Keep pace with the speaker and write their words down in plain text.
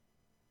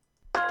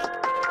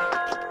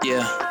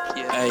Yeah,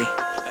 hey,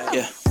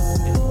 yeah.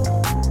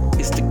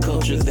 It's the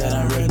culture that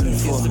I'm repping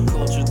for.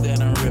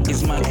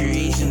 It's my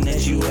creation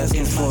that you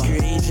asking for.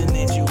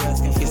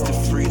 It's the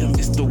freedom,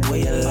 it's the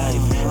way of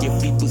life. Your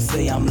people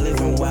say I'm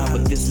living wild,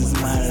 but this is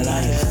my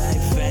life.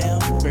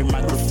 Bring my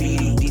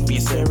graffiti deep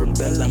in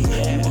cerebellum.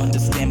 You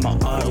understand my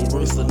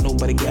artwork, so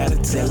nobody gotta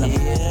tell them.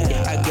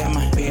 Yeah, I got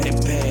my pen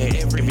and pad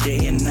every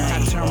day and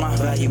night. I turn my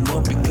volume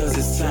up because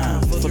it's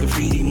time for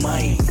Graffiti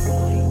Mic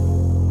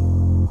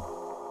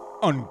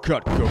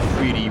Uncut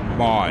Graffiti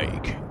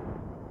Mic.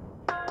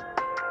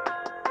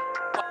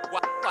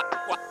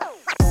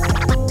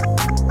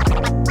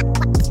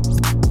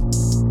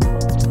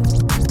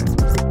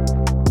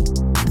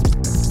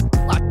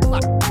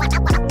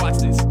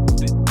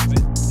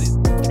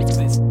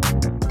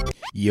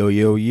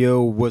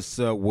 Yo, what's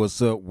up,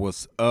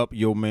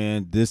 yo,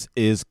 man? This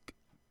is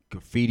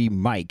Graffiti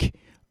Mic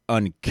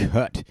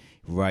Uncut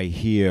right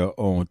here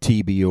on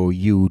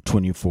TBOU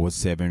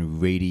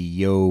 24/7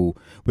 radio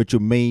with your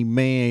main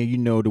man, you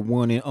know, the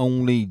one and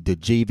only, the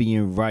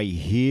Dvine right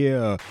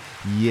here.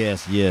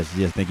 Yes.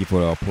 Thank you for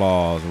the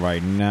applause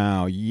right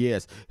now.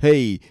 Yes.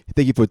 Hey,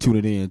 thank you for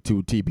tuning in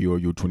to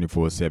TBOU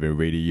 24/7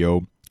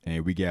 radio.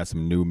 And we got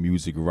some new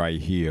music right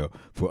here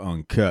for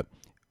Uncut.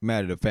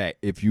 Matter of fact,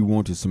 if you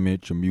want to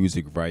submit your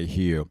music right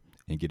here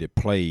and get it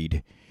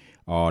played,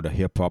 all the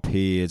hip-hop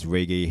heads,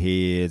 reggae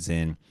heads,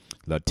 and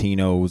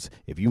Latinos,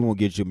 if you want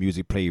to get your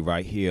music played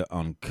right here,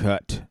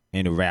 Uncut,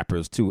 and the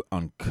rappers too,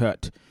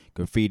 Uncut,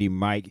 Graffiti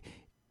Mic,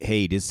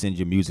 hey, just send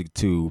your music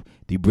to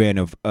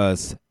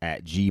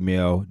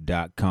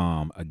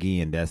thebrandofus@gmail.com.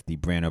 Again, that's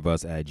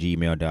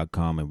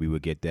thebrandofus@gmail.com, and we will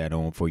get that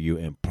on for you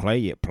and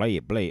play it.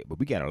 But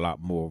we got a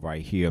lot more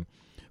right here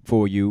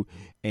for you.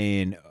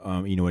 And,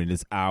 you know, in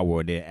this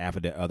hour, then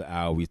after the other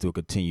hour, we still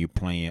continue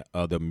playing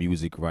other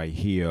music right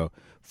here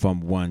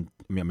from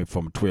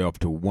from 12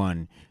 to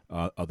 1,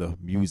 other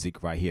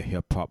music right here,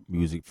 hip-hop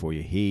music for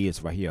your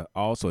heads right here.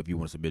 Also, if you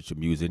want to submit your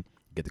music,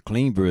 get the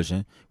clean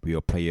version, we'll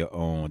play it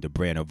on the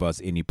Brand of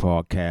Us Any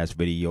Podcast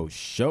Radio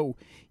Show.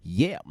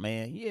 Yeah,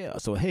 man, yeah.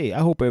 So, hey, I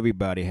hope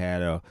everybody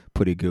had a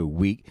pretty good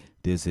week.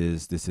 This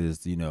is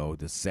you know,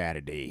 the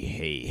Saturday,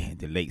 hey,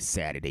 the late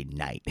Saturday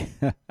night.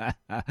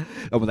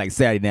 Almost like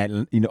Saturday night,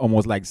 you know,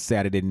 almost like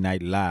Saturday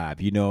Night Live,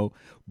 you know.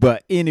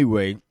 But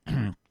anyway,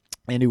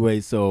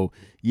 so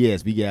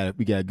yes, we got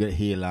a good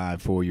headline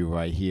for you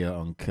right here,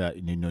 Uncut,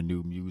 you know,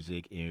 new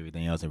music and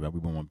everything else. And we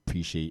want to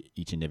appreciate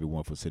each and every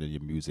one for sending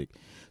your music.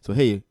 So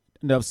hey,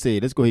 enough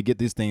said. Let's go ahead and get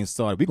this thing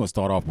started. We're gonna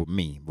start off with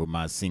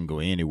my single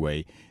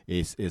anyway.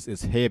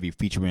 It's heavy,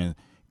 featuring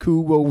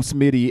Kuro,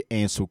 Smitty,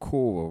 and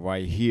Socorro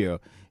right here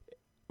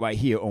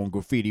on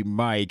Graffiti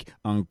Mic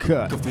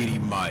Uncut. Graffiti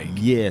Mic.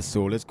 Yeah,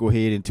 so let's go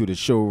ahead into the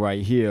show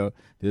right here.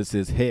 This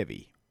is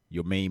Heavy,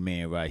 your main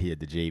man right here,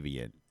 the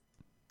Dvine.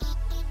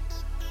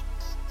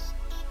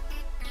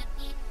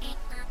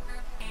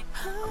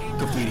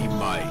 Graffiti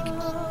Mic.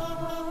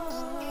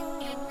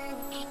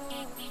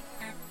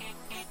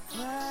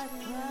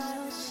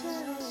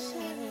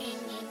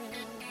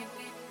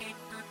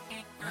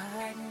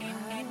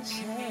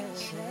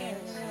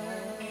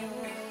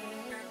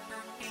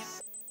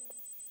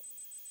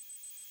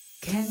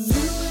 Can you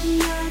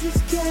and I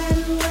just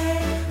get away?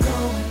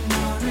 Going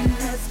on an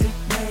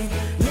escapade.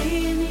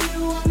 Me and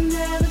you will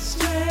never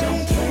stray.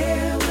 Don't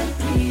care what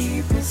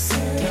people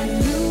say.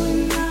 Can you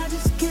and I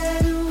just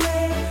get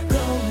away?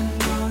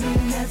 Going on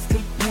an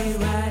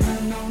escapade.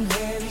 Riding on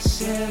heavy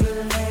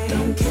Chevrolet.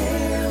 Don't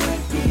care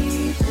what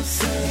people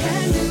say.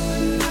 Can you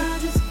and I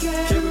just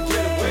get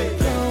away?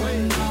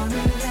 Going on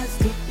an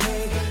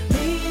escapade.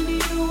 Me and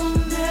you will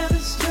never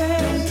stray.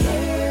 Don't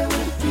care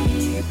what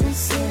people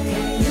say.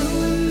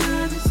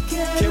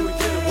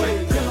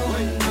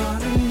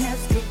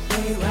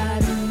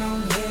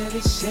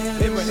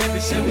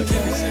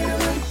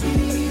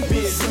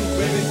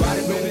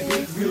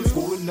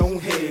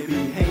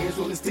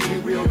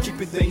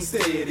 Keeping things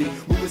steady,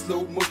 moving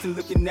slow motion,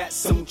 looking at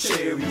some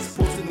cherries.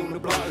 Posting on the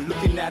block,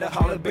 looking at a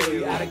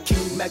Hollyberry. Out of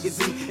King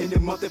magazine in the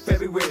month of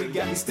February.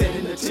 Got me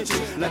standing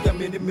attention like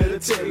I'm in the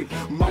military.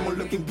 Mama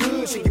looking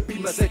good, she could be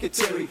my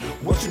secretary.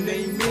 What your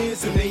name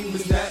is? Her name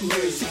is not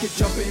Mary. She could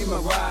jump in my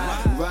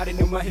ride, riding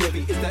in my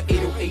heavy. It's that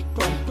 808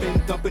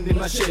 pumping, dumping in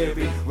my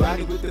Chevy.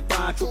 Riding with the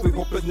fine trophy,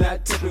 hope it's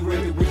not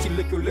temporary. When she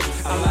lick her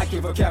lips, I like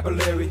your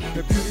vocabulary.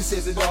 The beauty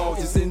says it all,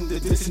 it's in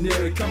the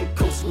dictionary. Come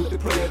coast with the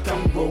player,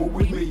 come roll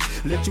with me.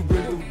 Let you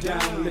window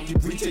down, let you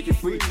breathe, take it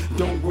free.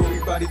 Don't worry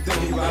about it,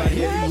 don't ride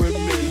heavy with me.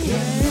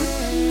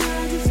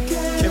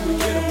 Can we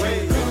get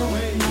away?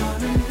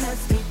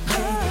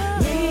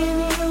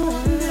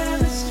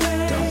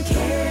 Don't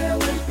care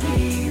what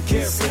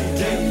people say.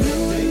 Can you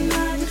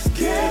just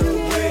get away?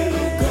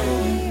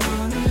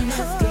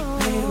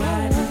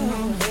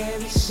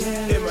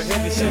 In my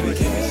heavy Chevy.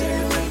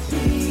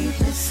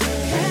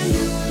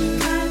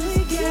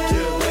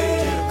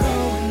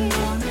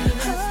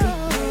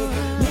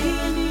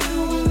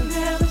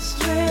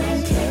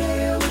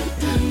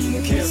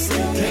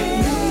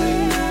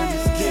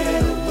 Yeah.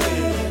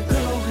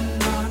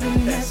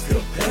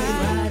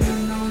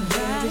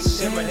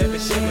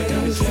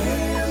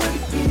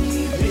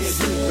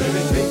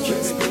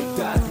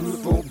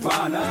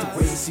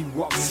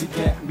 walks, she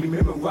got me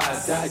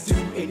memorized. I do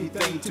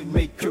anything to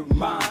make her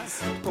mine.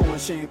 Pouring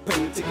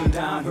champagne, taking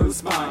down her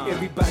spine.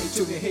 Everybody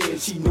to the head,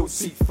 she knows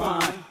she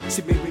fine.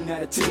 She may be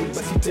not a 10,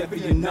 but she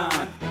definitely a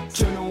 9.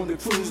 Turn on the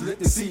cruise, let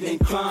the seat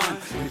incline.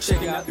 And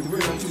check out the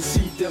rim to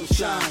see them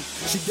shine.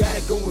 She got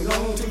it going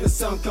on till the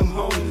sun come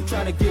home.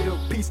 Trying to get a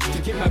piece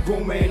to get my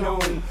grown man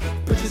on.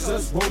 Pictures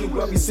us rolling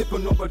while we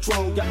sipping on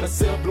Patron. Got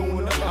myself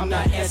blowing up, I'm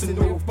not answering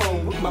no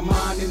phone. With my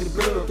mind in the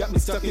blur, got me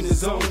stuck in the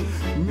zone.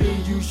 Me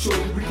and you,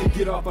 shorty, we can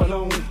get off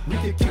alone. We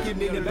can kick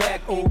it in the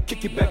back or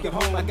kick it back at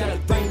home. I got a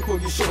thing for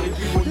you, shorty,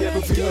 we will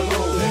never be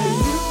alone.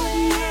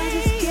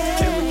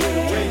 Can we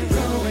get away?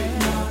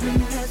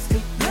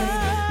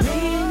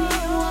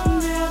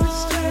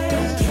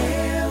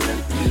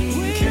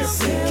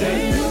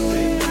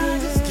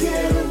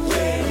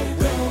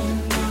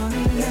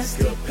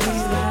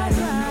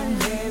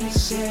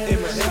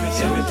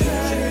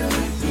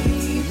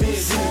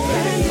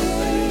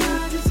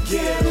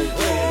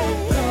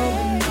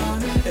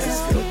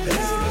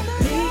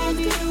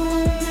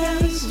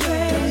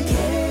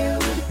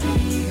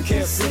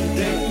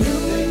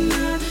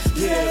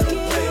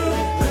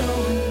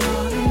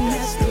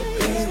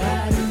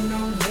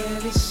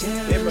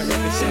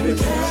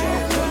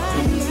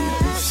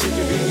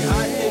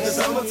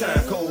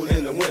 Summertime, cold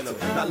in the winter.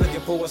 Not looking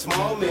for a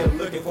small meal,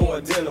 looking for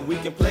a dinner. We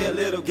can play a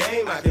little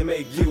game, I can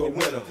make you a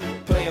winner.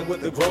 Playing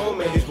with the grown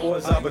man, these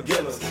boys are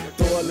beginners.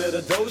 Throw a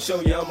little dough, show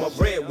you I'm a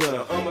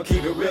breadwinner. I'ma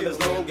keep it real as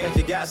long as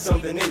you got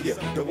something in you.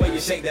 The way you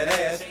shake that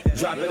ass,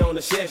 drop it on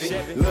the Chevy.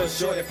 Little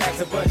shorty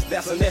packs a bunch,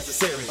 that's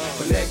unnecessary.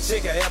 The next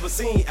chick I ever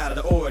seen out of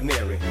the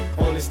ordinary.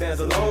 Only stands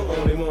alone,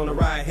 only wanna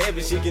ride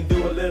heavy. She can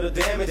do a little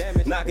damage,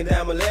 knocking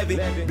down my levy.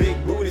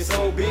 Big booty,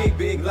 so big,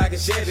 big like a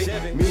Chevy.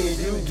 Me and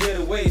you get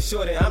away,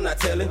 shorty, I'm not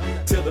telling.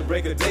 Till the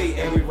break of day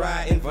and we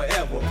riding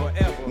forever.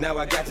 Now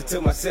I got to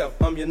tell myself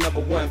I'm your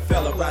number one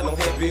fella. Riding on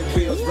heavy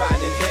wheels,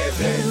 riding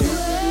heavy.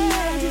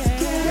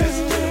 Let's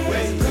get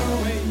away.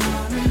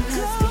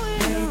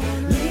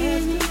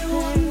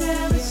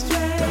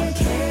 Don't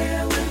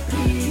care what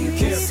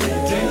people say.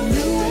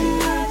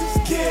 Just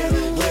get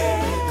away.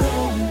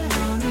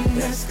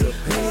 Let's go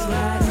crazy.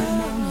 Riding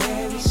on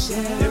heavy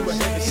Chevy.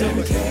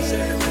 Don't care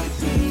what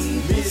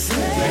people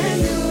say.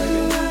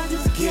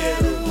 Just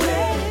get away.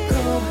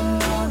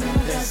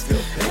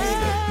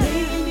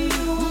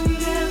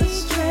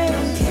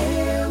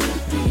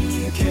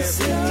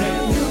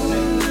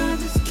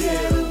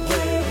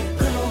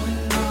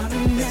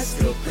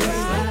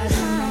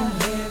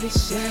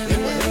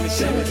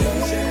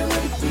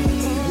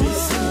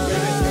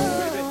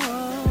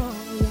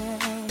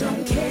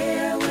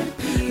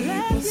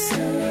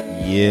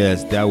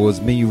 Yes, that was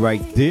me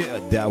right there.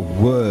 That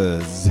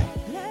was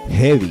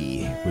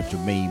Heavy with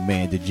your main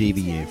man, the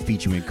JVN,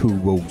 featuring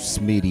Kuro,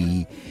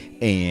 Smitty,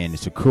 and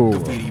Sakura.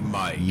 Graffiti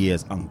Mic.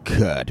 Yes,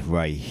 Uncut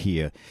right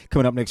here.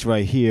 Coming up next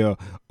right here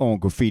on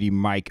Graffiti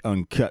Mic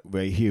Uncut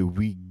right here,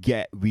 we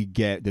got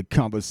the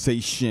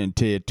conversation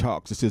TED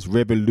Talks. This is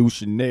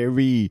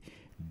Revolutionary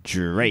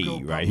Dre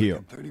right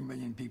here. 30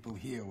 million people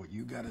hear what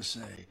you got to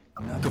say.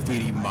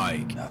 Graffiti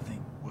Mic.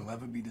 Nothing will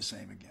ever be the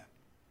same again.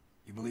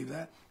 You believe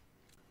that?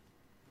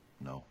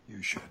 No.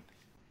 You should.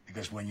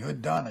 Because when you're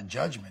done, a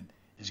judgment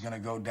is going to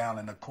go down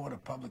in a court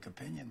of public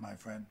opinion, my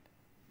friend.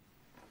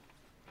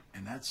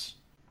 And that's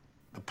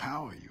the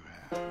power you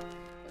have.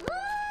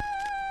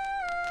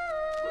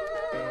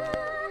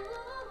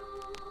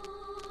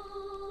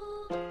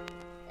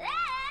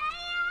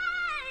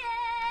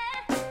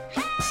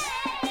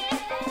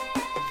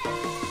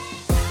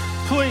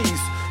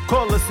 Please,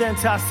 call us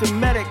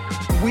anti-Semitic.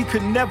 We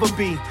could never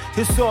be.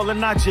 It's all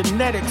in our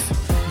genetics.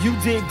 You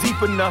dig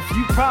deep enough,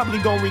 you probably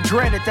gon'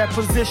 regret it. That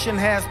position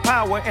has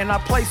power and our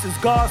place is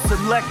God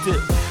selected.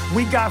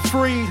 We got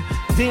freed,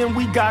 then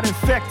we got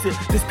infected.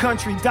 This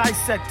country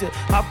dissected,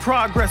 our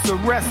progress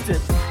arrested.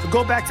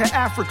 Go back to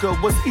Africa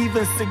was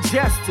even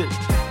suggested.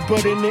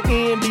 But in the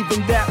end,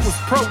 even that was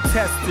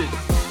protested.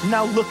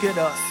 Now look at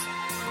us,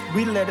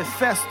 we let it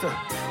fester.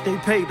 They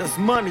paid us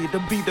money to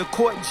be the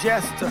court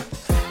jester.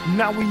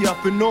 Now we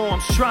up in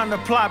arms, trying to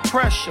apply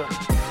pressure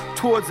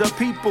towards a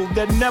people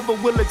that never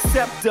will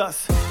accept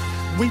us.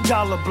 We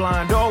dollar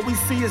blind, all we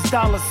see is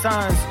dollar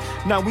signs.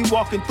 Now we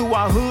walking through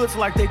our hoods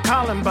like they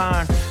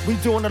Columbine. We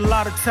doing a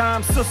lot of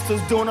time, sisters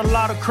doing a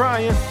lot of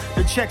crying.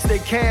 The checks they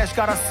cash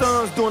got our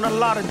sons doing a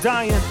lot of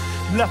dying.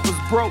 Left us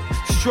broke,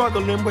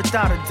 struggling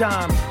without a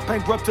dime.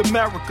 Bankrupt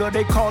America,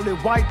 they call it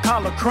white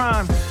collar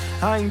crime.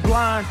 I ain't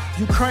blind,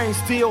 Ukraine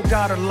still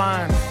got a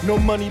line. No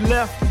money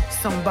left,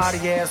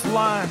 somebody ass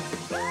lying.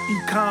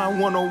 Econ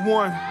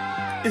 101.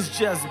 It's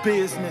just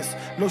business,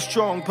 no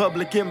strong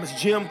public image,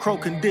 Jim Crow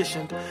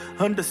conditioned.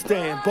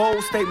 Understand,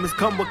 bold statements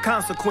come with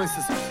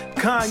consequences.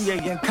 Kanye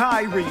and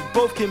Kyrie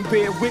both can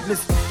bear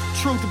witness.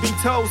 Truth to be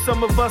told,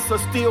 some of us are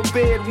still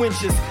bed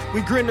wenches. We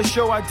grin to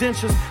show our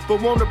dentures,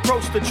 but won't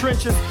approach the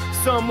trenches.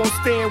 Some won't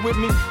stand with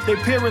me, they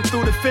peering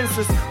through the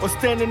fences or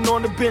standing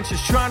on the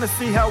benches, trying to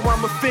see how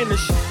I'ma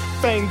finish.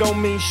 Fame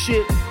don't mean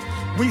shit.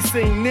 We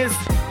seen this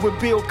with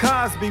Bill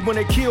Cosby when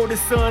they killed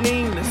his son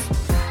Enos.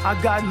 I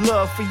got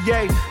love for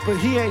Ye, but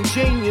he ain't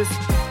genius.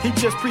 He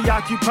just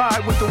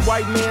preoccupied with the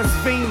white man's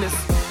Venus.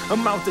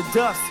 Amount of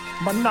dust,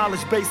 my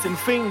knowledge base in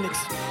Phoenix.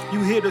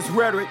 You hear this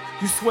rhetoric,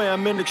 you swear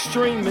I'm an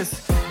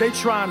extremist. They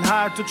try and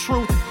hide the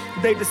truth,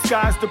 they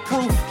disguise the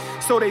proof.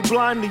 So they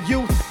blind the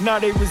youth, now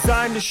they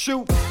resign to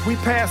shoot. We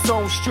pass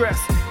on stress,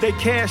 they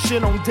cash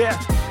in on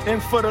death.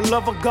 And for the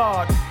love of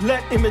God,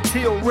 let Emmett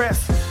Till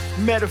rest.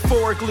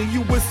 Metaphorically,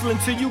 you whistling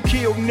till you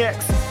kill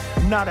next.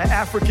 Not an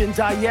African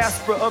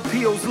diaspora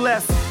appeals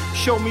less.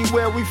 Show me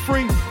where we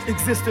free,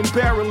 existing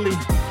barely.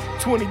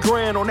 20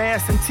 grand on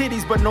ass and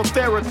titties, but no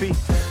therapy.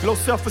 Low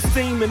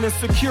self-esteem and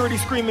insecurity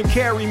screaming,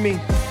 carry me.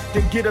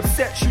 Then get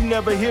upset, you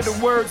never hear the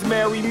words,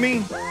 marry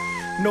me.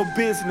 No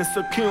business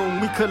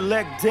accune, we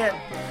collect debt.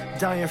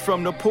 Dying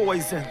from the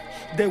poison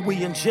that we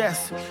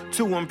ingest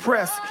to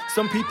impress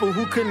some people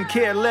who couldn't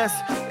care less.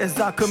 As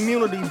our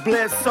community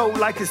bled so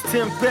like it's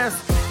 10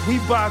 best. We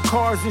buy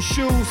cars and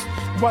shoes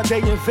while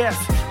they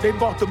invest. They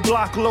bought the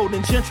block load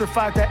and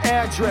gentrified the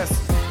address.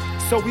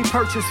 So we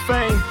purchase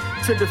fame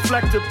to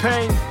deflect the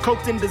pain.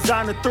 Cloaked in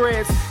designer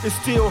threads, it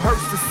still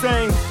hurts the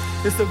same.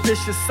 It's a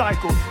vicious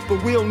cycle,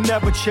 but we'll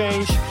never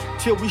change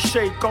till we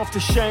shake off the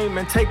shame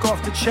and take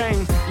off the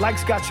chain.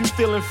 Likes got you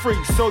feeling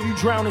free, so you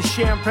drown in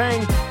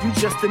champagne. You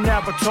just an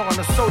avatar in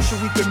a social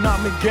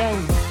economic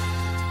game.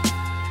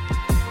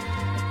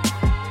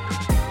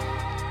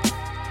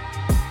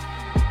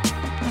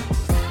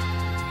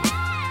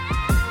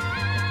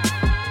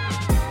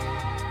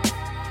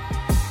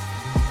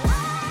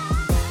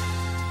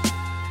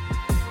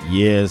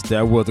 Yes,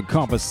 that was a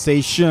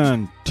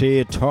conversation.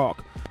 TED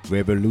Talk.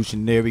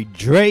 Revolutionary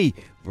Dre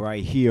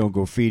right here on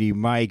Graffiti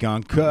Mic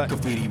UnCut.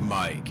 Graffiti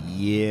Mic.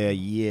 Yeah.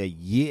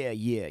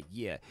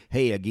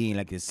 Hey, again,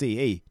 like I say,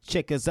 hey,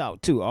 check us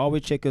out too.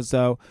 Always check us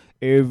out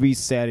every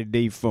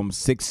Saturday from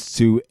 6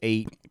 to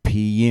 8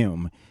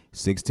 p.m.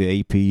 6 to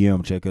 8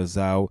 p.m. Check us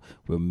out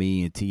with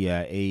me and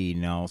TIA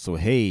now. So,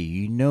 hey,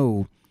 you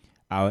know,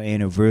 our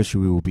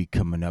anniversary will be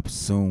coming up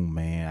soon,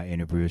 man. Our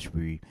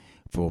anniversary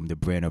from the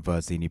Brand of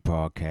Us Indie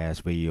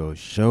Podcast Radio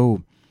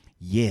Show.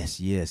 Yes,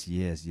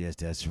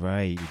 that's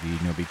right.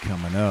 You know, be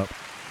coming up.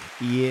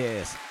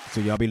 Yes. So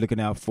y'all be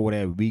looking out for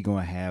that. We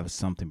gonna have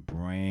something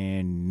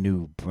brand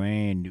new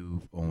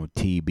on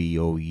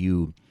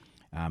TBOU.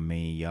 I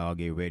mean, y'all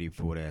get ready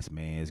for that,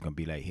 man. It's gonna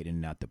be like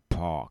hitting out the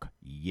park.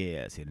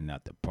 Yes, hitting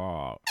out the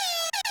park.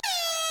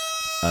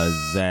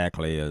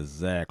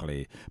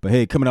 Exactly. But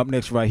hey, coming up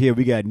next right here,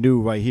 we got new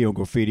right here on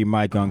Graffiti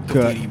Mic UnCut.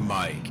 Graffiti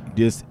Mic.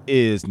 This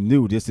is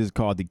new. This is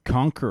called The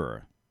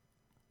Conqueror.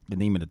 The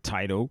name of the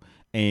title.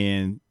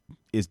 And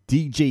it's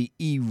DJ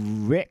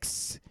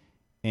E-Rex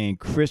and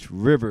Chris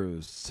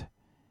Rivers.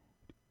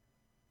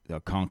 The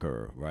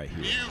Conqueror right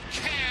here. You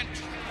can't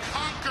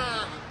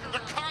conquer the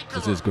conqueror.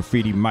 This is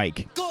Graffiti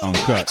Mic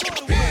UnCut.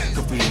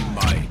 Graffiti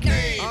Mic.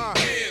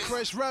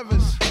 Chris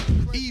Rivers,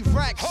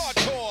 E-Rex.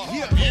 Hardcore.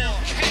 Yeah.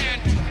 You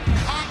can't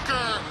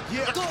conquer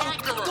the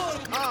conqueror.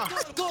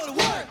 Go to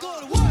work.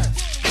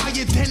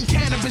 Higher than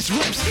cannabis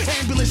rips.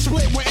 Ambulance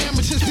split where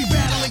amateurs be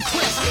battling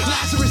clips.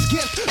 Lazarus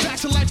gift, back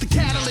to life the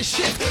catalyst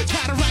shift.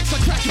 Cataracts, I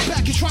crack your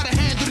back, you try to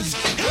handle this.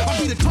 I'll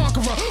be the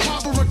conqueror,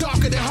 harborer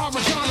darker than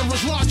horror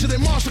genres. Larger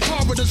than monster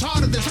corridors,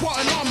 harder than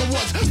Spartan armor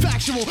was.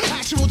 Factual,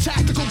 actual,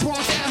 tactical,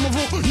 bronze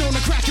admiral. Known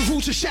to crack your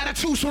roots and shatter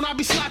tooth when I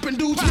be slapping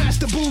dudes.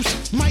 Master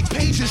boost, Mike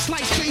Pages,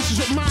 slice faces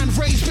with mind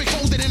raised. Big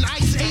holder than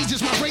ice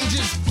ages, my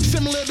ranges.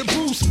 Similar to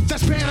Bruce,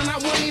 that's banner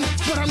not Wayne.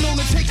 But I'm known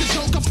to take a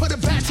joke, I put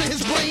it back to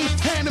his brain.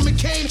 Hand him a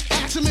cane,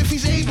 ask him if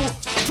he's able.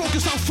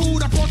 Focus on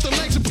food, I brought the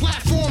legs and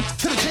platform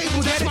to the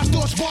table. That's my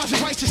thoughts, bars,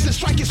 and righteousness.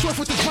 Strike it swift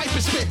with this viper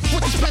spit.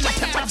 With this pen and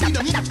pad, I'll be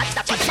the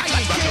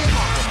silent kid.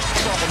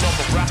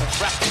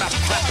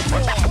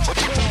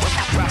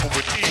 Rapper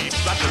with ease,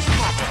 I just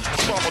conquer.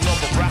 Solve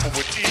another rapper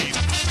with ease.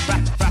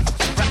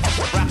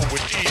 Rapper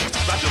with ease,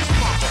 I just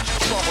conquer.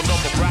 Solve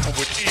another rapper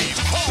with ease.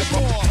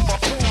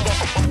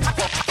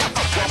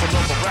 Solve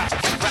another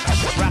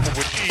rapper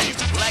with ease.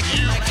 Like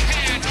you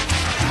can't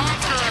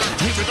conquer.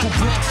 Lyrical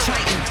Bronx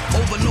Titan,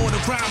 overlord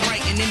of rhyme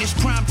writing. In his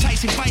prime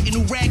Tyson fighting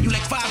who rag you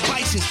like 5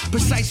 bisons.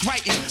 Precise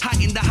writing,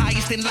 hiding the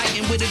highest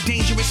enlightened with a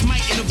dangerous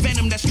might and a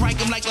venom that strike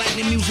him like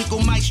lightning. Musical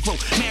maestro,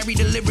 married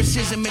to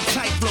lyricism and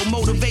tight flow.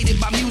 Motivated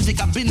by music,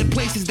 I've been to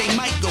places they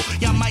might go.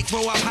 Y'all micro,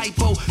 I'm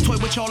hypo. Toy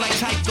with y'all like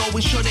Tycho.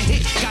 Ensure the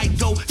hit,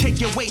 Geico. Take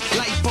your weight,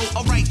 lipo.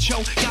 Alright,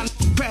 yo. Y'all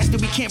crash that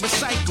we can't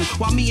recycle.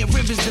 While me and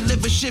Rivers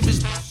deliver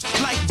shivers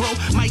like bro.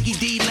 Mikey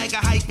D like a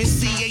hyphen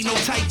C, ain't no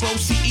typo.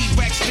 CE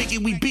Rex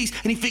figured we beast,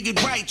 and he figured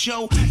right,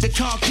 yo. The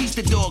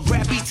conquistador,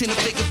 grab beats in a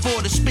figure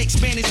 4. The spick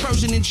Spanish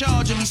version in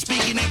charge of me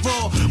speaking that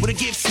raw. With a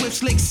gift, swift,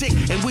 slick, sick,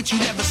 and which you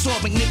never saw.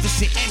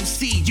 Magnificent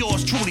MC,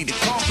 yours truly, the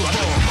conqueror.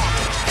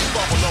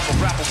 Solve another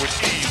rapper with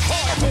ease.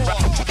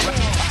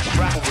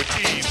 Rapper with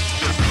ease.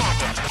 Just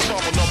conquer.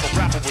 Solve another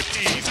rapper with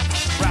ease.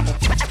 Rapper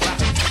with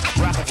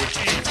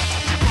ease.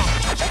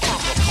 Conquer.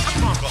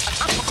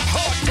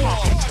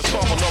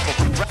 Solve another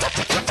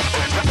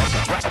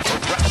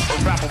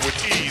rapper with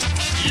ease.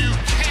 You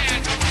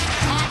can't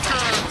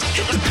conquer.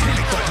 The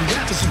panic button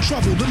rappers and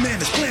trouble, the man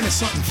is planning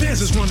something.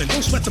 Fans is running,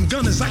 don't sweat them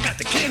gunners, I got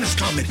the cannons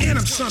coming. And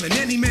I'm sunning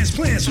any man's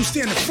plans who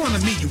stand in front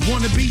of me. You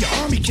wanna be your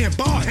army, can't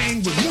ball hang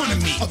with one of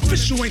me.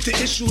 Official ain't the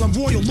issue, I'm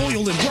royal,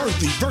 loyal, and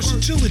worthy.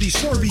 Versatility,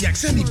 swervy,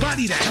 ask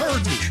anybody that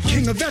heard me.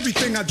 King of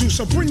everything I do,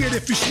 so bring it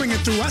if you swinging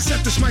through. I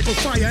set this mic on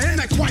fire and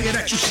that choir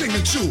that you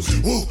singing to.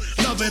 Woo,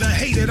 love it or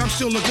hate it, I'm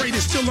still the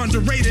greatest, still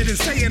underrated. And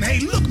saying,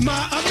 hey, look,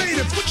 ma, I made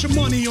it. Put your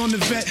money on the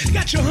vet.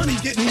 Got your honey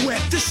getting wet.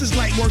 This is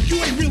light work.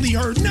 You ain't really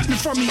heard nothing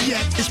from me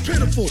yet. It's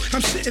pitiful.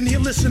 I'm sitting here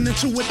listening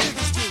to what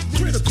niggas do.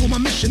 Critical. My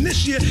mission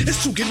this year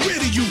is to get rid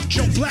of you.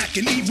 Joe Black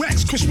and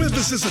E-Rex. Chris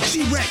Rivers is a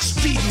T-Rex.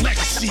 Feeding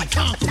legacy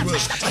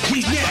conquerors.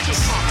 We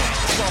next.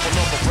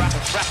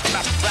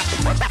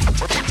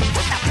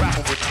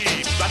 Rapper with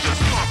ease. I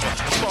just conquer.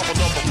 Solve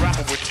another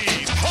rapper with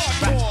ease.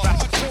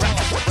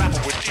 Rapper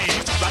with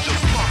ease. I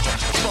just conquer.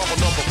 Solve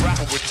another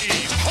rapper with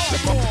ease.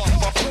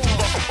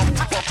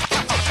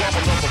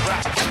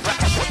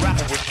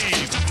 Rapper with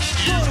ease.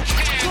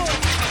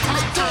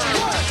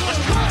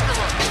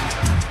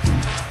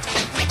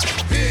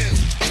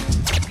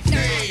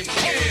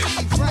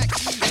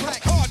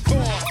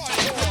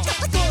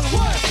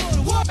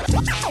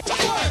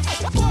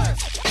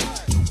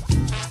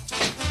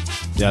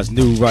 That's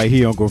new right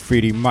here on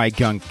Graffiti Mic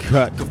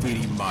Un-Cut.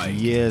 Graffiti Mic.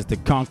 Yes, the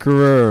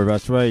Conqueror.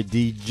 That's right.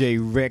 DJ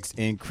Rex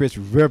and Chris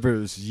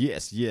Rivers.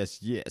 Yes,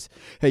 yes, yes.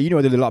 Hey, you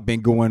know, there's a lot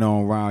been going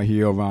on around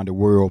here, around the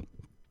world.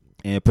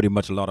 And pretty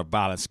much a lot of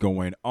violence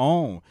going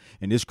on.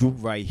 And this group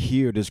right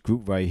here, this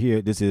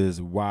is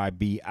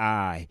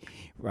YBI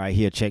right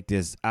here. Check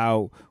this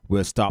out.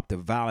 We'll stop the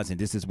violence. And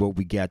this is what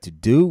we got to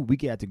do. We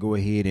got to go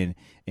ahead and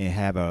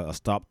have a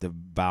stop the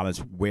violence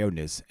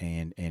wellness.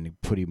 And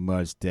pretty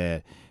much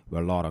that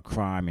with a lot of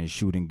crime and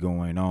shooting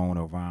going on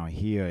around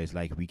here, it's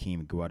like we can't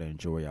even go out and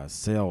enjoy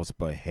ourselves.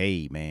 But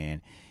hey,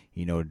 man,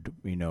 I'm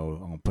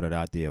gonna put it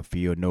out there.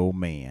 Fear no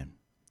man.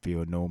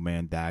 Fear no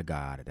man, thy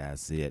God.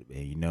 That's it.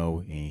 And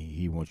and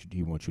he wants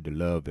you to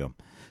love him.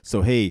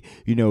 So hey,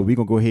 we're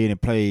gonna go ahead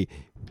and play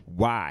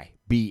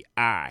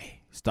YBI.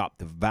 Stop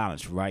the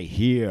violence right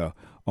here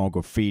on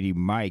Graffiti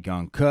Mic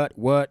Un-Cut.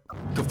 What?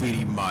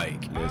 Graffiti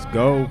Mic. Let's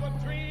go.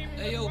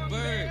 Hey yo,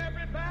 Bird.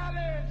 Every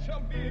valley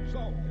shall be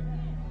exalted.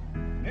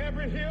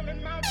 Every hill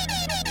and mountain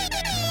shall be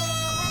made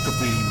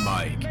Graffiti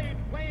Mic. made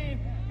plain,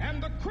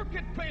 and the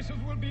crooked places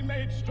will be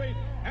made straight,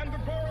 and the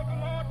glory of the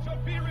Lord shall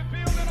be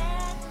revealed, and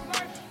all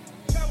flesh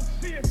shall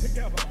see it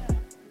together.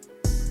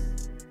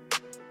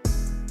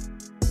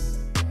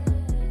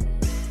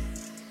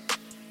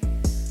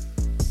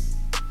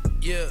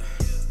 Yeah.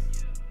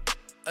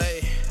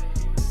 Hey.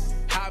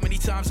 How many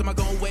times am I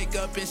gonna wake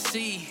up and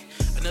see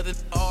another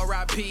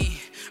R.I.P.,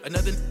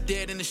 another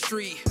dead in the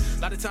street? A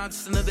lot of times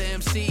it's another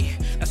MC.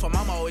 That's why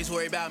mama always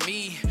worry about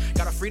me.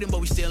 Got our freedom, but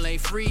we still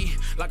ain't free.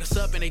 Lock us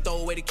up and they throw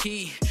away the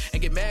key.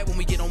 And get mad when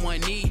we get on one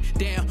knee.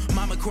 Damn,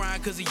 mama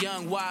crying cause of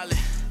young wildin'.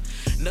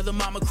 Another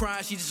mama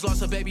crying, she just lost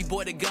her baby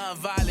boy to gun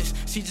violence.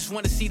 She just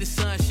wanna see the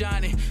sun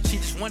shining. She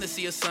just wanna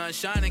see her son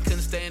shining.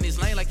 Couldn't stay in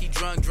his lane like he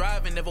drunk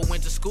driving. Never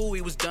went to school,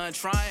 he was done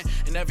trying.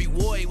 In every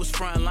war, he was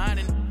front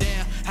lining.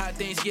 Damn, how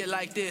things get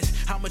like this?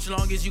 How much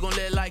longer is you gonna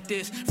live like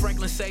this?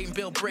 Franklin Satan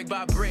built brick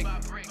by brick.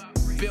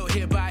 Built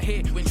hit by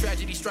hit. When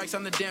tragedy strikes,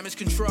 I'm the damage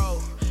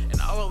control.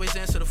 And I'll always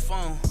answer the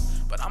phone,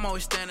 but I'm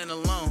always standing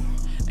alone.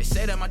 They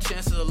say that my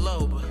chances are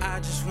low, but I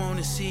just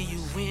wanna see you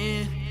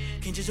win.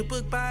 Can't judge a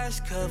book by its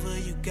cover,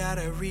 you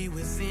gotta read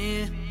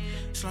within.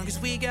 As long as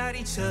we got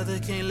each other,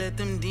 can't let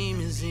them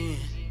demons in.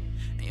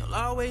 And you'll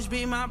always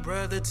be my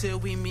brother till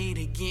we meet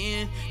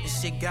again.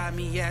 This shit got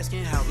me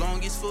asking how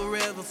long is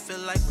forever. Feel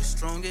like we're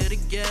stronger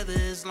together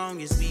as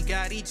long as we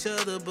got each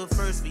other. But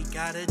first we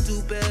gotta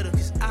do better,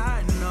 cause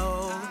I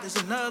know there's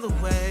another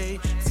way.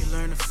 If you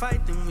learn to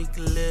fight, then we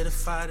can live to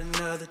fight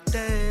another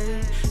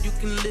day. You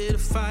can live to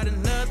fight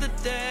another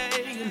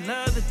day,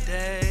 another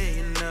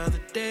day, another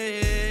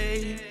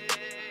day.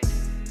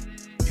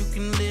 You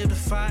can live to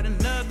fight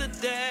another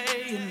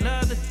day,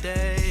 another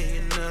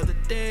day, another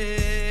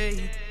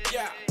day.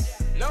 Yeah,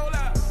 no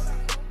lie.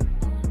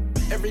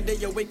 Every day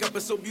I wake up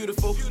is so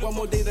beautiful. One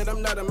more day that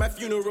I'm not at my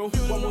funeral.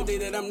 One more day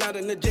that I'm not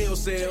in the jail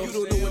cell. You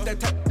don't know what that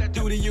type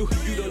do to you.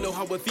 You don't know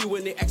how it feel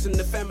when they asking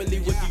the family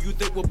what do you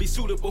think will be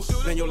suitable.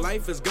 Then your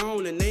life is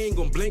gone and they ain't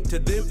gonna blink to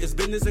them. It's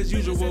business as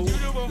usual.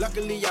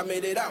 Luckily I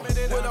made it out.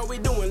 What are we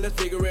doing?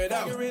 Let's figure it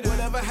out.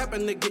 Whatever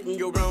happened to getting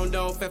your round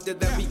off? After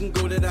that we can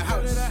go to the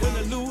house. When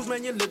I lose,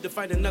 man, you live to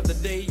fight another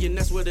day, and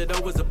that's what it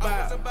always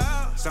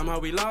about. Somehow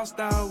we lost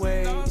our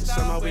way.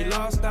 Somehow we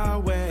lost our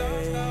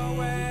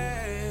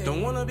way.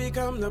 Don't wanna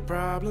become the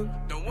problem.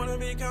 Don't wanna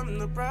become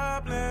the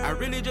problem. I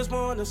really just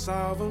wanna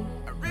solve them.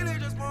 I really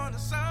just wanna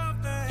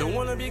solve them. Don't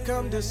wanna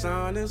become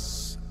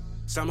dishonest.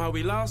 Somehow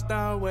we lost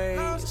our way.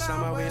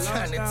 Somehow we lost our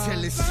way. Trying to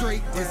tell it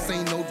straight, this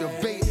ain't no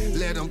debate.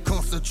 Let them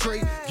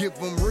concentrate, give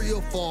them real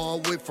far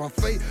away from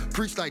fate.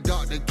 Preach like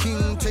Dr.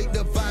 King, take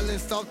the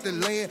violence off the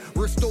land.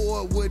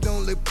 Restore it with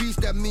only peace,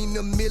 that mean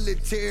the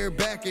military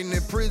back in the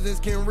prisons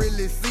can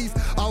really cease.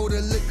 All the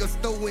liquor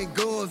store and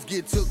guns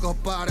get took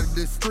up out of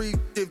the street.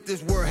 If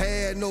this world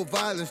had no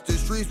violence, the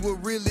streets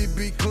would really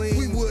be clean.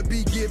 We would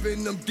be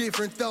giving them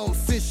different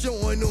thoughts and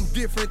showing them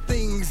different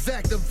things.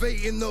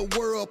 Activating the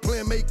world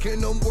plan,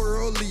 making them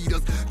world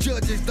leaders,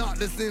 judges,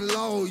 doctors, and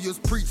lawyers,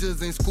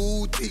 preachers, and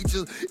school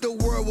teachers. The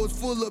world was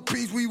full of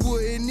peace, we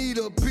wouldn't need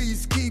a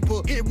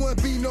peacekeeper. It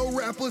wouldn't be no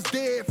rappers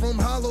dead from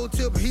hollow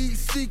tip heat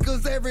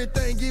seekers.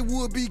 Everything, it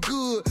would be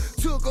good.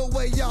 Took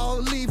away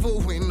y'all lever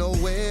with no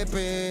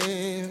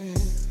weapon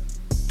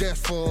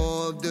that's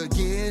formed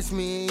against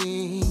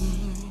me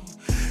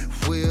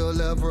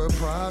will ever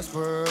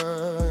prosper.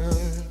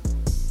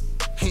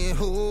 And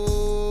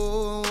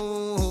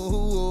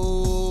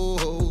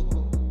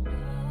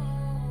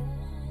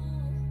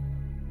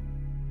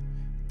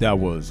that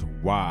was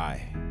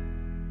YBI.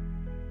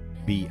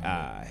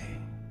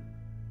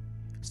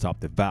 Stop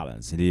the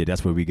violence. And yeah,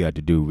 that's what we got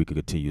to do. We could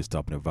continue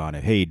stopping the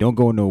violence. Hey, don't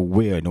go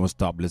nowhere. Don't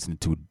stop listening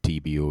to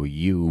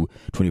TBOU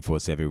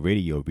 24/7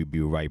 radio. We'll be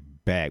right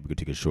back. We're going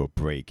to take a short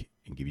break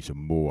and give you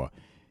some more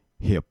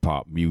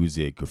hip-hop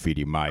music.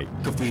 Graffiti Mic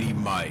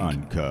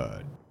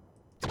Un-Cut.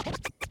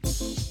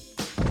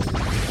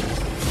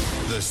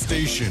 The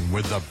station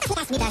with the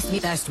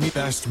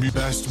best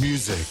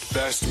music.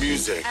 Best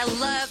music. I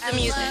love the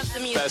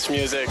music. Best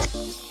music.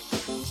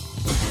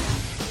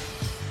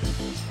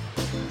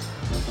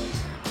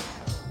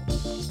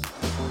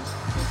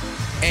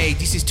 Hey,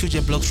 this is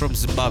 2J Blocks from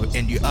Zimbabwe,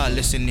 and you are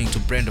listening to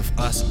Brand of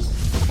Us.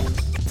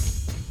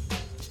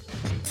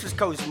 This is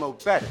Cosmo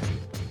Better,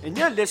 and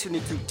you're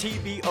listening to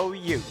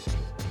TBOU.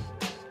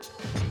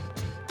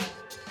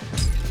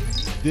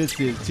 This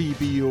is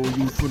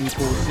TBOU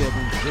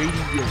 24/7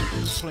 radio,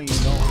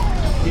 playing all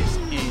hits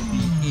and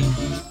the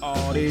indie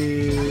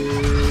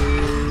artists.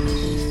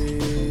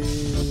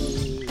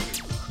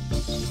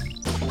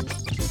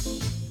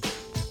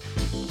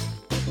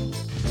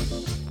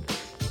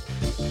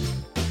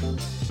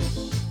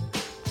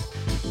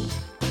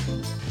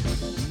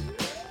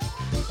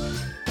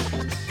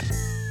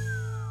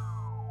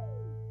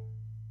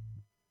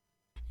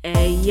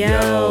 Hey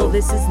yo,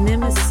 this is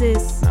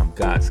Nemesis. I'm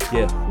God's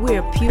gift.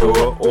 We're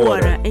pure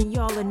order, and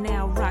y'all are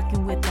now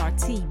rocking with our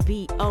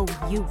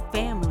TBOU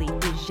family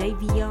with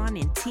Javion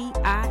and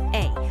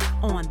TIA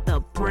on the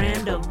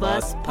Brand of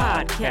Us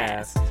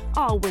podcast.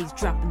 Always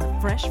dropping the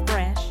fresh.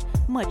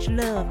 Much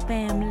love,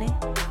 family.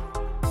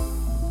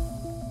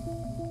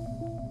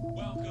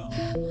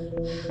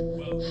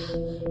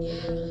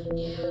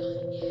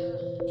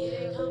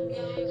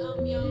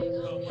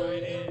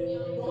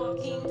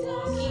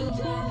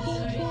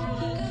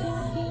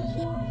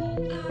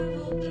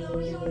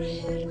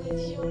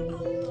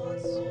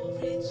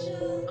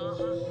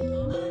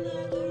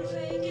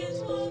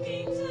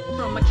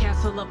 From a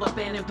castle of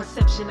abandoned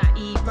perception, I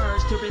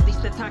emerge to release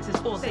the toxins,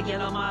 force and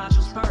yellow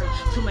modules burn.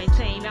 To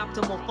maintain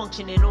optimal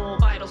function in all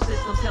vital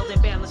systems, held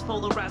in balance,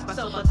 polarized by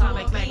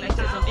subatomic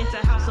magnetism. Into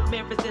house of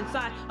mirrors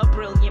inside a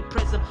brilliant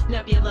prism.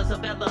 Nebulas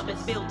of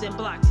elements, building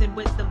blocks and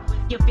wisdom.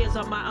 Your fears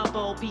are my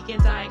elbow,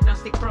 beacon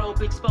diagnostic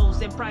probe.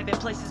 Exposed in private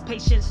places,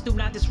 patience do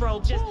not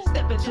disrobe. Just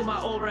step into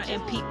my aura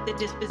and peep the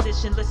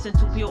disposition. Listen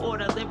to pure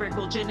order,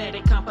 lyrical,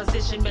 genetic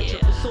composition.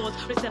 Metrical swords,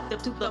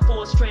 receptive to the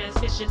force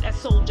transmission. As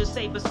soldiers,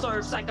 sabers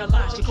serve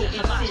psychological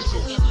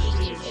incisions.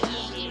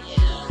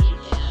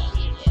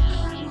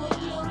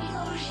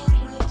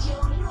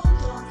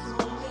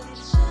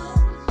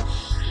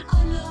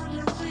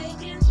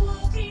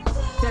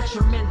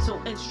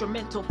 Detrimental,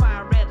 instrumental,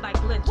 fire red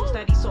like lentils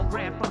that he so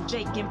grabbed from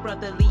Jake and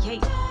brotherly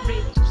hate.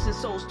 Reducing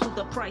souls to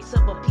the price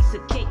of a piece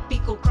of cake.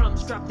 Fecal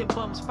crumbs dropped in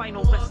bums,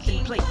 final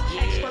resting place.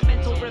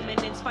 Experimental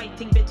remnants,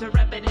 fighting bitter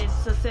evidence.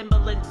 A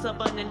semblance of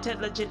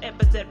unintelligent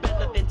epithet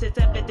relevant. It's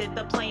evident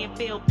the playing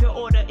field, pure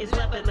order is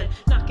leveling.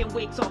 Knocking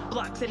wigs off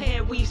blocks and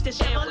hair weaves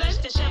disheveling.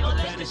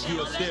 Vanish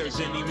you upstairs,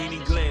 any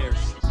meaning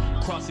glares.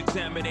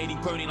 Cross-examinating,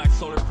 burning like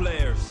solar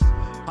flares.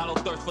 Hollow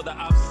thirst for the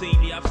obscene,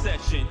 the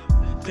obsession.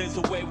 Cleanse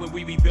away when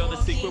we reveal the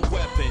secret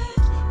weapon.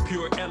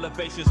 Pure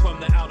elevations from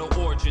the outer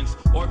origins.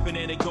 Orphan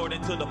and ignored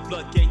until the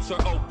floodgates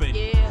are open.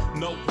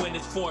 No when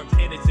it's formed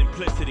in its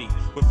simplicity.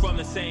 But from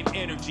the same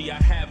energy,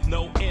 I have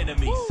no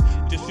enemies.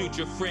 Just shoot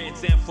your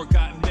friends and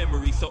forgotten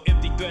memories. So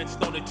empty threats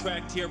don't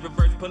attract here,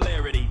 reverse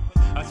polarity.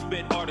 I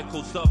spit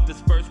articles of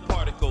dispersed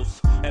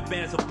particles.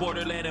 Advance of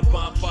borderland and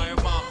bonfire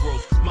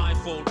mongrels.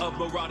 Mindful of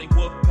marauding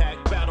wolf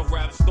pack. Battle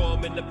rap,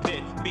 storm in the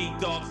pit. Beat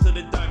dogs to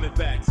the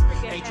diamondbacks.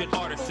 Ancient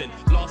artisan,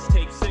 lost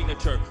tape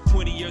signature.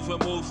 20 years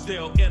removed,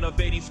 still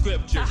innovating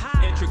scriptures.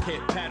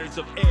 Intricate patterns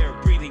of air,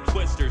 breathing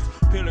twisters.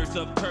 Pillars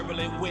of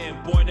turbulent wind,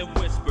 born in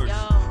whispers.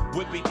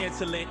 Whipping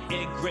insolent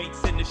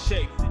ingrates in the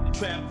shape.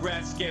 Trap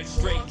rats scared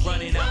straight,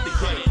 running out the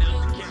gate.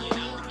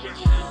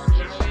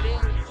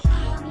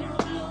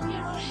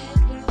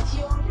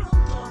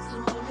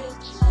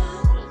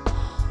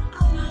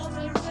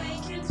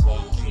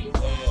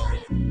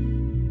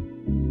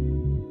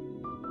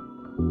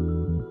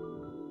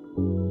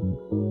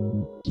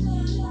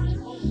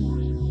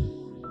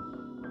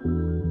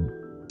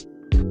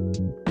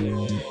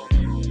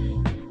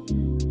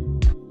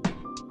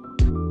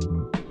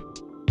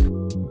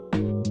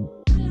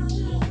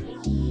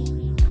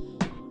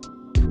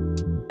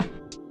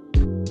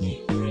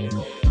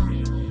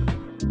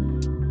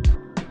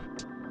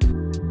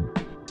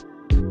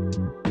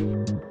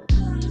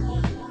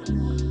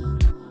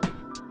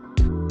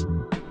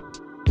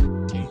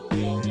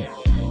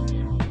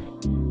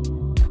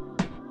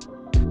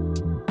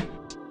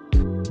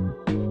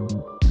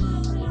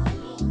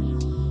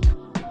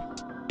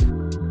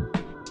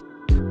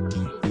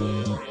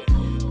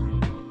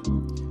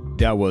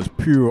 That was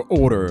Pure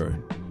Order,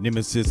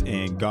 Nemesis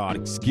and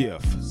God's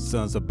Gift,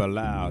 Sons of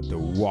Belial, The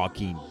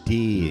Walking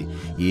Dead.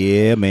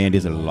 Yeah, man,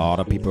 there's a lot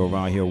of people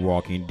around here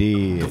walking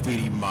dead.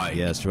 Graffiti Mic.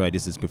 Yeah, that's right.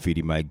 This is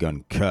Graffiti Mic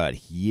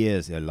Un-Cut.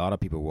 Yes, a lot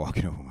of people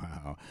walking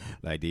around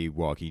like they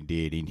walking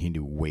dead and need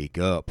to wake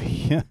up.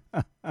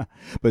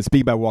 But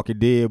speak about Walking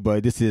Dead,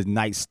 but this is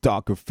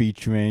KnightStalker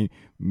featuring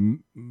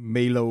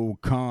Melo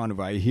Khan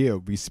right here.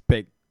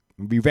 Respect,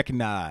 we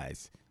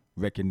recognize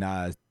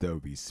the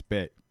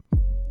respect.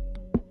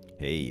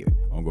 Hey,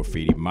 on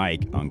Graffiti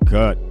Mic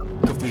Un-Cut.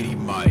 Graffiti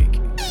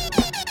Mic.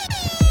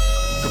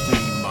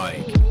 Graffiti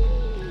Mic.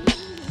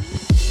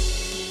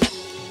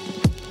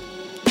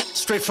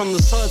 Straight from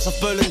the soils of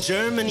Berlin,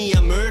 Germany,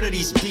 I murder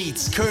these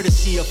beats.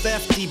 Courtesy of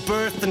FD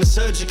birth in a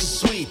surgical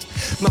suite.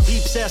 My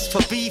peeps ask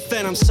for beef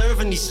and I'm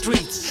serving these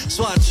streets.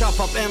 So I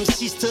chop up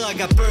MCs till I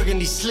got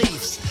burgundy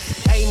sleeves.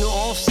 Ain't no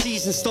off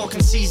season,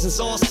 stalking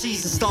seasons, all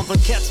seasons. Stomping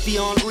cats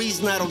beyond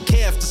reason, I don't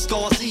care if the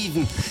score's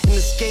even. In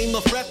this game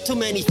of rap, too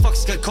many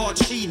fucks got caught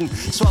cheating.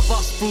 So I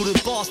bust through the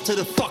boss till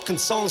the fucking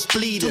song's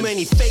bleeding. Too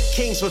many fake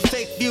kings with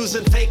fake views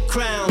and fake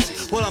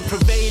crowns. While I'm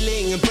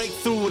prevailing and break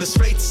through with a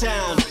straight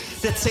sound.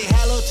 That say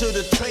hello to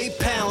the tray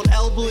pound,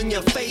 elbow in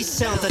your face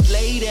sound. That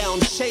lay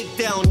down, shake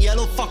down,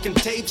 yellow fucking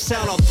tape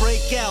sound. I'll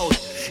break out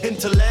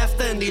into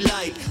laughter and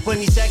delight when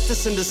these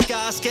actors in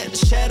disguise getting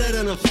shattered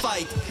in a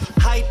fight.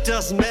 Height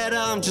doesn't matter,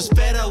 I'm just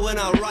better when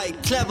I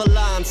write clever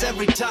lines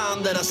every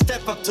time that I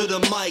step up to the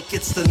mic.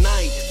 It's the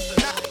night.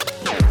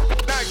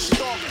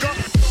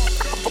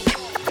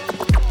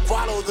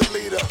 Follow the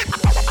leader.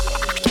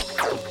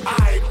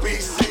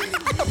 IBC.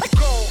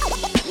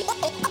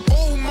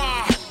 Oh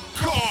my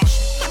gosh.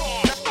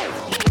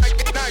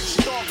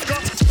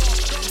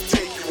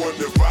 Take you on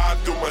the ride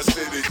through my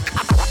city.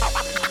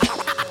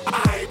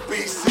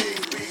 IBC.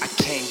 I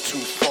came too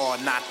far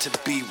not to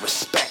be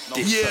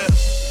respected. Yeah.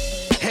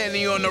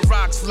 Henny on the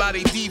rocks, lot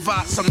of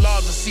divots. I'm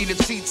large to see the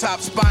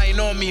treetops spying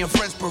on me and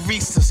French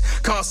baristas.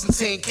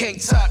 Constantine King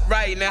Tut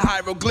writing in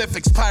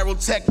hieroglyphics.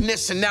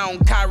 Pyrotechnician now on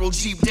Cairo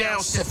Jeep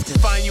downshifting.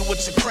 Find you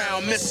with your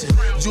crown missing.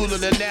 Jeweler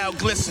the now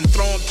glisten.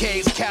 Throwing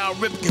K's, Cal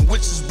Ripken.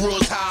 Witches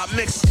brews how I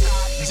mix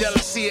it.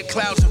 Jealousy it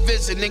clouds your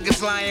vision.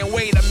 Niggas lying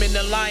wait. I'm in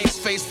the lion's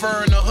face.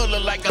 Fur in the hula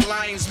like a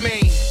lion's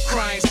mane.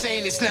 Crying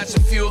saying they snatch a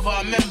few of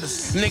our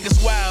members. Niggas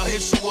wild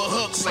hit you with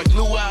hooks like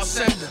Luau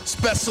Sender.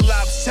 Special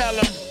ops tell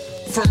them.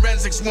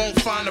 Forensics won't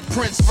find the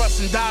prints. Russ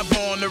and dive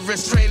on the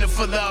wrist trainer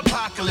for the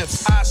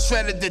apocalypse. I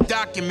shredded the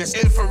documents,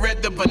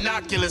 infrared the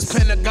binoculars.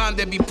 Pentagon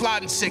they be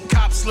plotting shit.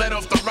 Cops let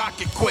off the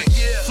rocket quick.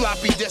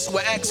 Floppy disk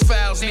with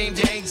X-Files named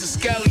your Angel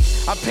Skelly.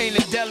 I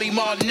painted Deli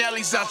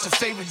Martinelli's out your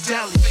favorite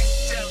deli.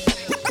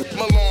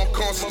 Malone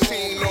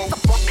Constantino.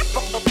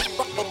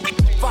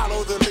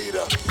 Follow the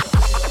leader.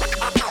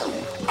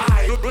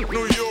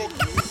 New York.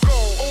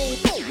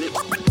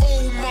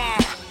 Oh my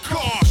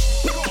gosh.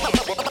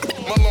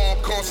 Malone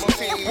Constantine.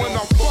 When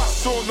I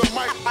bust on the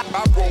mic,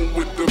 I roll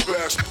with the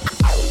best.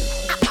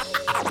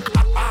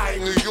 I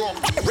New York.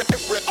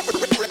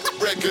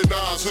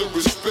 Recognize and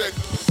respect.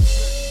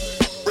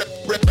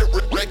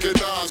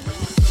 Recognize.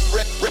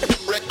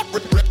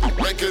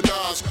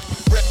 Recognize.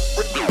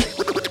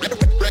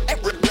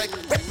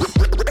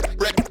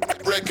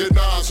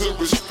 Recognize and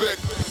respect.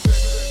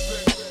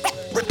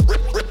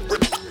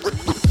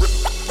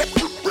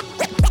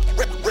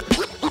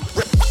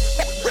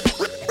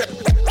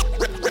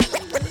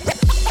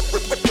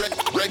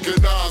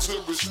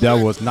 That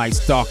was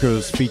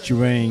KnightStalkers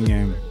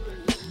featuring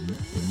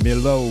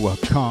Melo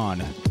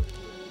Khan.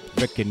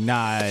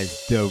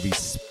 Recognize the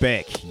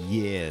respect.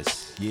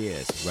 Yes,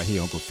 yes. Right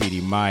here on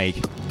Graffiti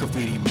Mic.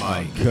 Graffiti Mic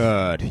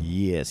Un-Cut.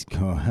 Yes.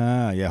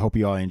 Yeah, I hope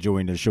you all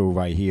enjoying the show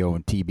right here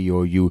on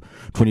TBOU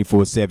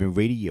 24/7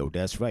 Radio.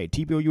 That's right.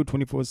 TBOU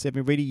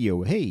 24/7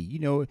 Radio. Hey, you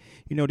know,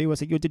 they will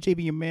say, yo, the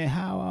JV man,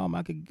 how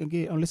I could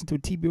get listen to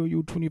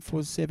TBOU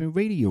 24/7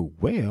 Radio?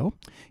 Well,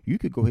 you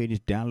could go ahead and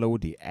just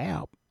download the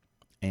app.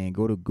 And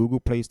go to Google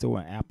Play Store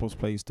and Apple's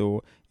Play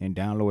Store and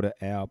download the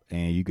app,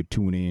 and you could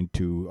tune in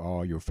to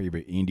all your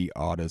favorite indie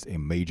artists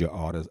and major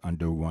artists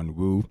under one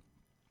roof.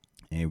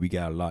 And we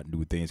got a lot of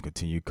new things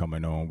continue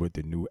coming on with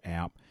the new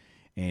app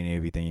and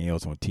everything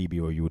else on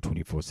TBOU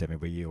 24/7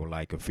 Radio,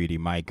 like Graffiti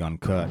Mic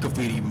Un-Cut.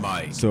 Graffiti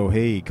Mic. So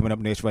hey, coming up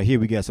next right here,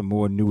 we got some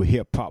more new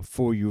hip hop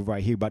for you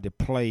right here. About to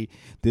play.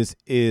 This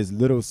is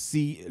Little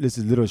C. This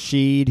is Little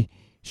Sheed.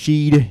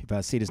 If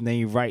I say this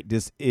name right,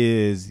 this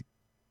is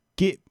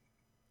Get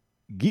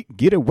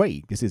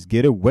Away. This is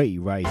Get Away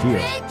right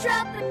here.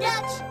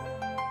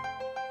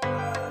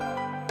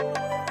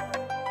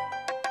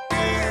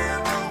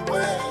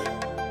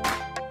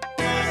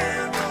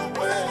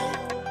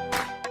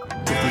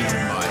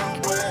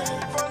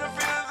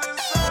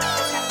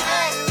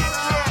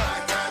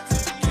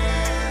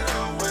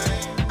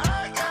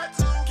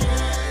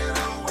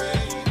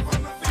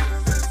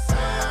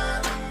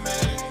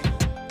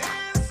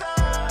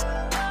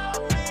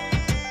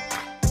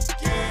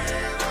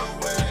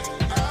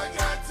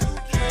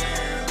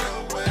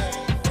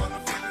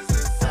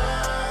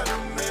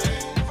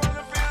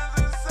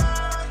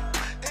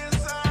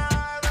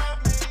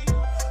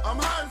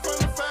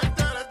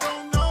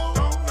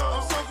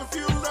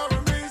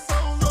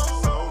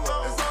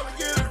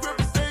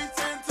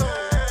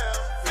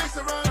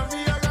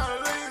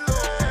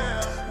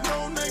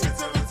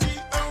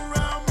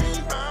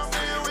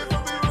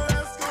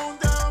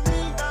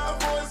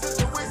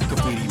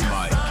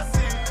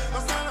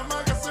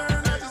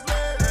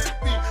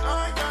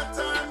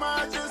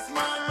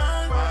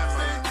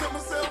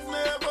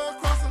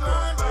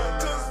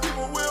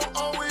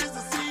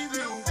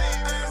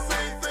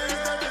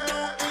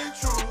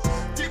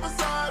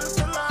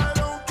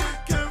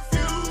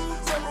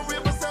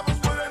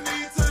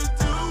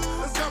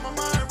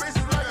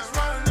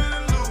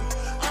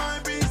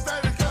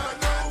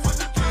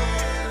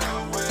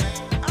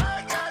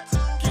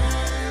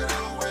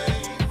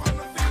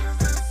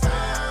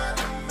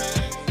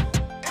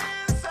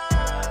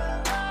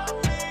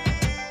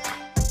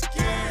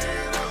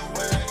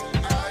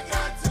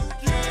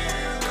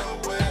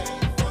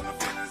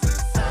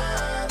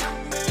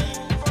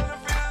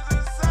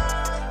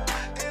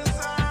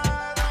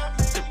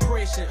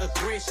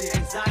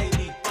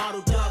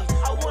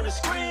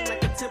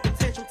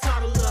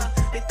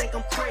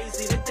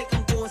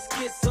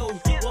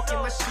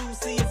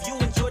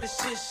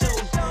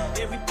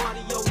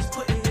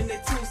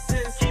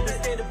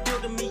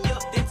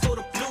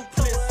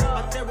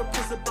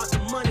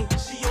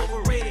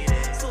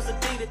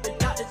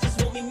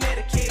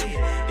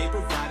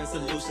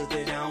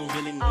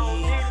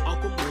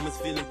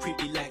 feeling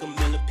creepy like a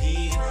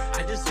millipede.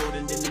 I just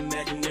ordered an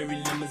imaginary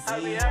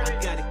limousine. I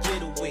gotta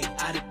get away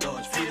out of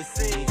Dodge, feel the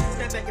scene.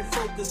 Step back and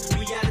focus,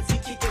 reality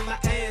kicking my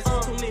ass.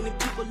 So many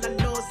people I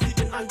know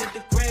sleeping under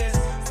the grass.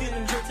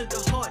 Feeling hurt to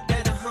the heart,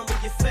 that'll humble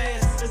you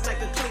fast. It's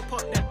like a clay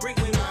pot that break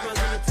when you run in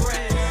the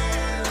trash.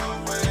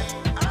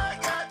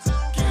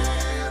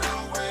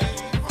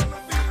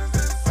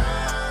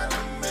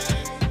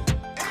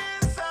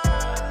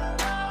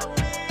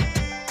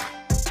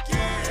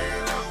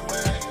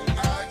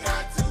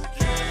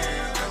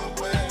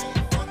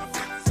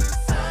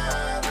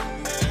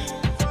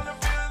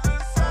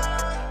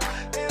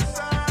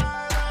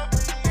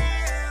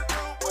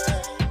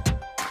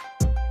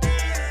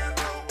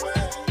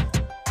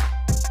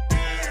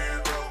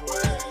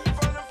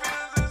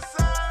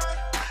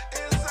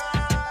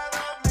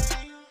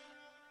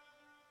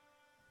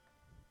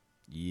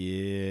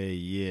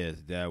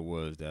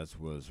 That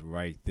was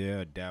right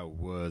there. That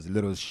was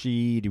Little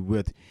Sheed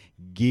with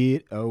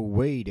Get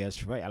Away.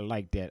 That's right. I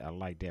like that. I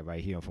like that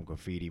right here from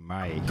Graffiti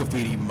Mic.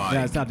 Graffiti Mic.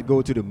 Now it's time to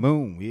go to the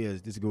moon.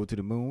 Yes, let's go to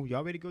the moon.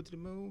 Y'all ready to go to the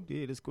moon?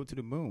 Yeah, let's go to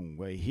the moon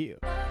right here.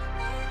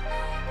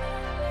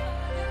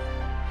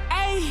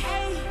 Hey,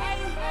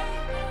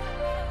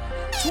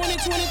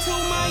 2022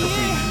 my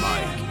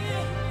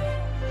year.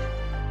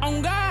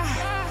 On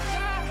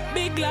God,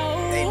 big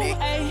glow.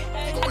 Hey,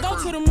 I go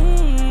to the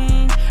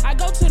moon. I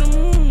go to the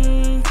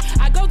moon.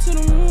 I go to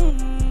the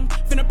moon.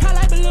 Finna pop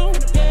like balloon.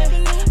 Yeah.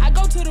 I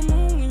go to the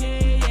moon.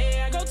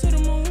 Yeah. I go to the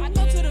moon. I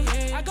go to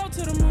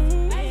the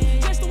moon.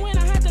 Just to win,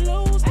 I had to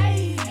lose.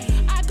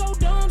 I go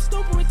dumb,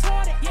 stupid,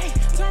 retarded. Yeah.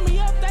 Turn me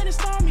up, they done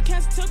starved me.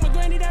 Cancer took my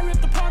granny, that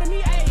ripped a part of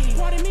me.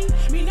 Pardon me.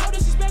 Me no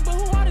disrespect, but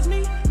who orders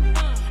me?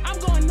 I'm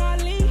going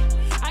gnarly.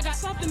 I got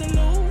something to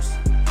lose.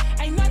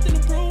 Ain't nothing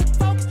to prove.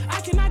 Folks,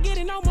 I cannot get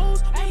in no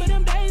moves. Remember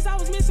them days I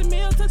was missing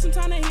meals. Took some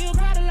time to heal.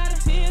 Cried a lot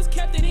of tears.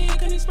 Kept it in.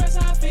 Couldn't express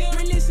how I feel.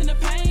 Releasing the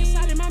pain.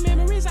 Inside in my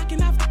memories. I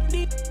cannot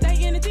they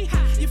energy.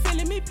 You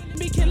feeling me?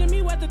 Be killing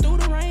me. Weather through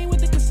the rain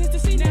with the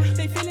consistency. Now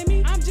they feeling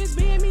me. I'm just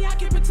being me. I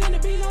can't pretend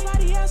to be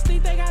nobody else.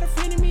 Think they got a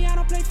friend in me. I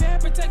don't play fair.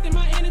 Protecting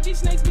my energy.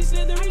 Snakes be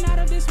slithering out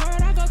of this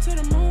world. I go to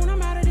the moon.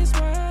 I'm out of this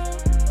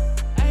world.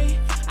 Ay,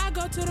 I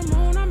go to the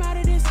moon. I'm out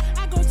of this.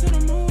 I go to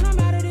the moon. I'm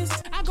out of this.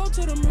 I go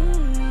to the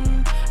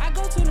moon. I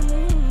go to the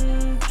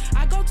moon.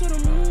 I go to the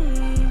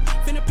moon.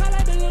 Finna pop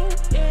like balloon.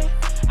 Yeah.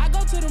 I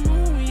go to the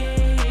moon.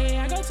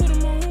 Yeah. I go to the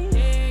moon.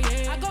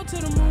 Yeah. I go to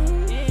the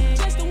moon.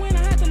 Just to win, I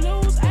had to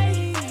lose.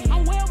 Ay,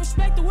 I'm well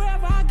respected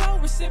wherever I go.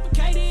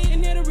 Reciprocated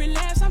and it'll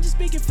relapse. I'm just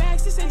speaking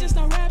facts. This ain't just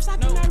no raps. I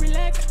cannot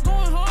relax.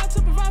 Going hard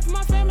to provide for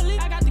my family.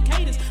 I got the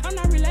cadence. I'm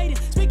not related.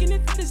 Speaking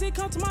it as it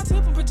come to my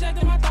tip and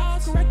projecting my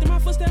thoughts, correcting my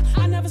footsteps.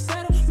 I never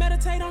settle.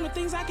 Meditate on the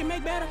things I can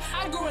make better.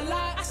 I grew a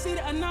lot. I see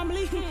the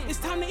anomaly. It's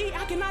time to eat.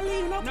 I cannot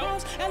leave no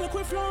clothes.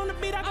 Eloquent flow on the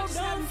beat. I go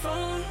having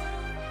fun.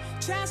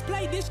 Child's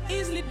play, this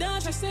easily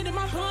done. Transcending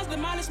my huns,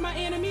 demolish my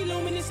enemy.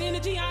 Luminous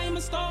energy, I am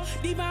a star.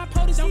 Divine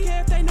potency, don't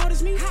care if they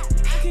notice me.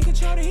 I can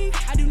control the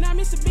heat, I do not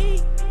miss a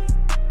beat.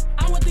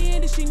 I'm what the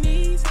industry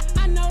needs.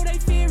 I know they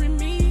fearing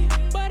me,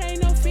 but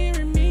ain't no fear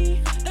in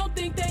me. Don't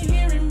think they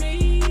hearing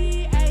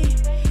me.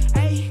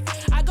 Ay,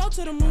 I go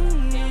to the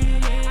moon.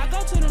 I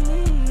go to the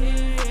moon.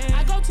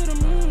 I go to the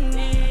moon.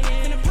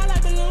 Finna pop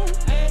like balloon.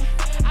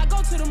 I go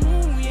to the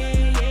moon.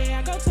 Yeah.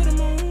 I go to the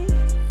moon.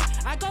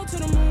 I go to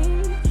the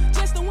moon.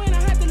 Just to win,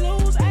 I had to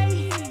lose.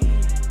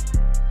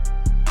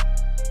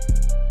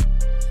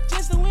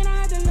 Just to win, I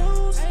had to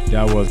lose.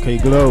 That was K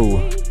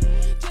Glow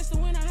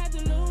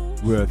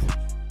with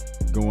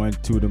Going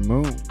to the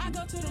Moon.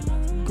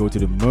 Go to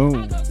the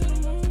moon.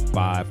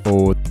 5,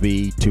 4,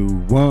 3, 2,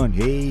 1.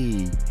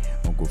 Hey,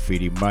 on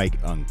Graffiti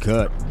Mic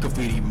UnCut.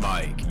 Graffiti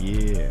Mic.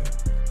 Yeah.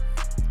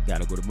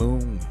 Gotta go to the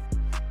moon.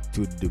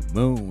 To the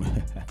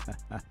moon.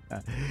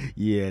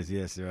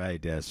 yes,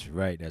 right. That's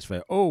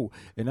right. Oh,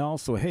 and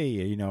also, hey,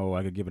 you know,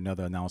 I could give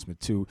another announcement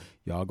too.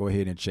 Y'all go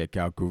ahead and check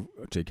out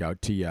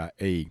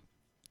TIA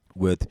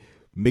with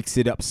Mix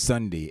It Up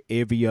Sunday.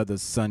 Every other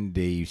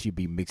Sunday, you should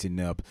be mixing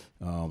up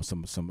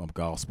some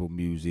gospel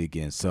music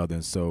and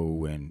southern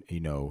soul, and you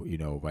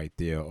know, right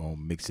there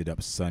on Mix It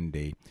Up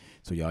Sunday.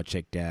 So y'all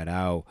check that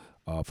out.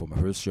 From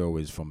her show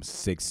is from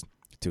 6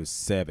 to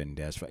 7.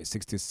 That's right,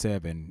 6 to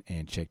 7,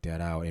 and check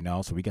that out. And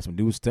also, we got some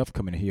new stuff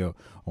coming here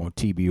on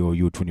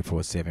TBOU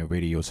 24/7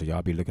 radio. So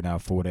y'all be looking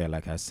out for that,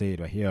 like I said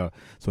right here.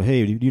 So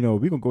hey, you know,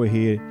 we're gonna go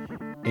ahead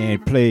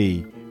and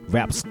play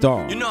Rap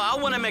Star. You know, I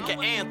want to make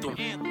an anthem.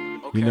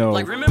 You know,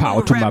 like,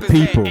 power to my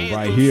people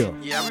right here.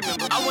 Yeah, I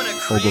remember. I want to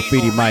create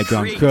Graffiti Mic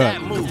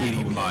UnCut.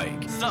 Graffiti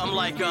Mic. Something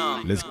like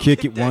Let's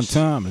kick it one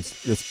time.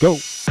 Let's go.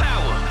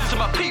 Power to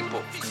my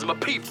people, cause my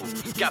people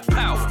got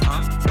power.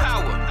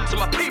 Power to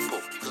my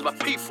people, cause my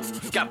people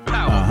got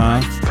power.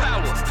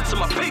 Power to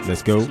my people.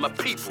 Let's go. Cause my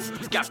people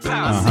got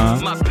power.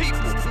 My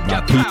people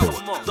got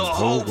power. The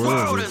whole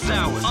world is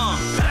ours.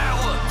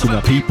 Power to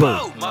my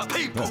people. My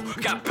people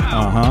got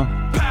power.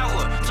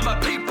 Power to my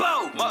people.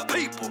 My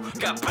people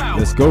got power.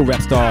 Let's go,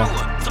 Rap Star.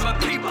 To my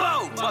people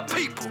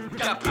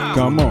got power.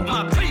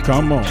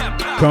 Come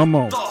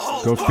on.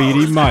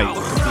 Graffiti Mic.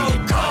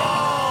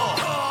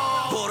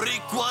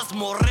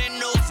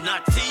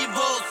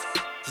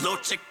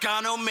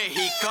 Chicano,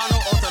 Mexicano,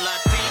 otro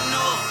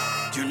Latino.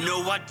 You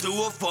know I do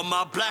it for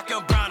my black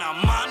and brown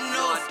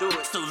hermanos.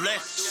 So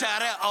let's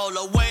shout it all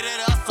the way to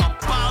the Sao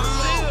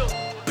Paulo.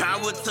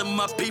 Power to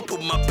my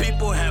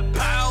people have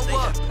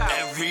power.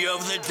 Every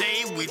other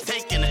day we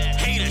taking a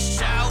hater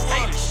shower.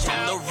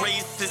 From the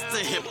racist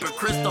to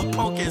hypocrites, the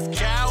punk is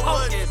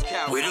cowards.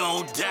 We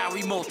don't die,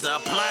 we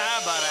multiply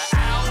by the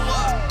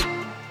hour.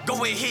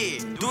 Go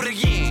ahead, do it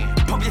again,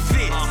 pump your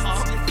fist.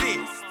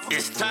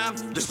 It's time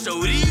to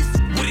show these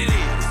what it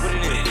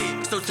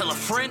is. So tell a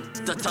friend,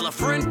 to tell a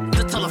friend,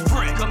 to tell a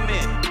friend. Come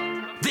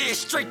in. They're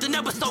straight to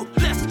never, so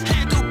let's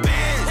handle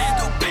biz.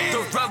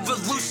 The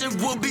revolution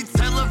will be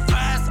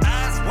televised,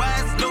 eyes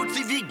wide, no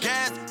TV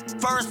gas,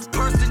 first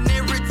person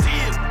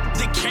narrative.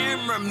 The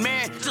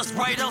cameraman just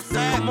right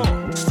outside.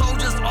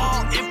 Soldiers,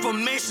 all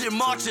information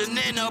marching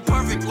in a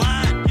perfect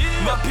line.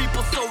 My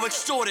people so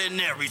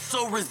extraordinary,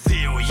 so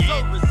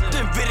resilient.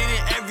 Divided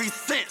in every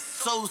sense,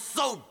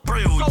 so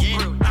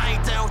brilliant. I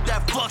ain't down with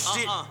that fuck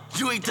shit.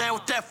 You ain't down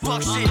with that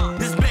fuck shit.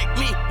 This make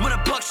me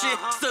wanna buck shit.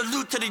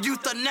 Salute to the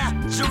youth of now.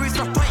 Juries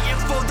are fighting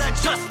for that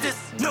justice.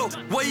 No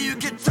way you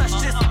can touch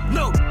this.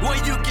 No way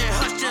you can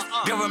hush this.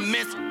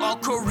 Governments all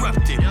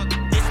corrupted.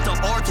 It's the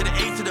R to the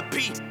A to the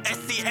P,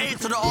 SCA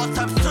to the all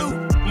times 2.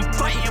 I'm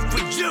fighting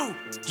for you,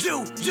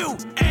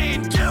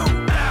 and you.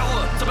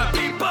 Power to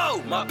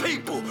my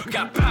people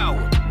got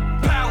power.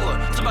 Power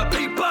to my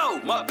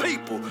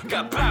people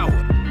got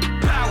power.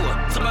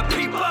 Power to my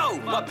people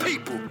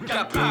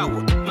got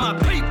power. My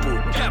people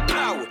got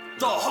power.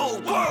 The whole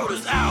world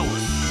is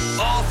ours.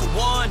 All for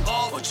one,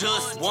 or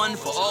just one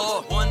for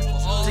all.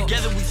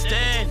 Together we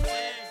stand.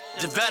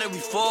 Divided we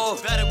fall.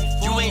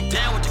 You ain't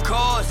down with the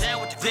cause.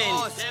 Then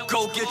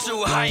go get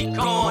your hike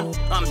on.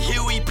 I'm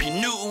Huey P.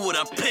 Newton with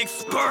a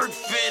Pittsburgh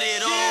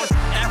fitted on.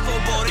 Afro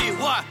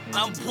Boricua,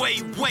 I'm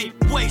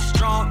way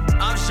strong.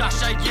 I'm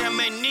Shasha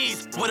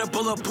Yemenis with a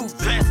bulletproof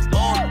vest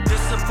on.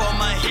 This is for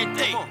my hit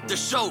day, the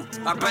show,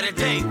 our better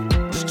day.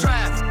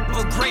 Strive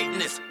for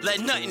greatness, let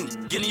nothing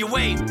get in your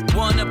way.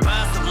 Wanna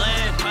buy some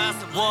land,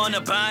 wanna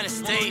buy an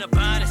estate.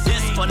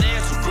 This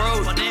financial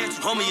growth,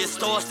 homie, it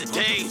starts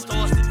today.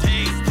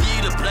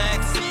 We the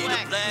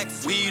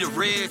blacks, we the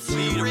reds,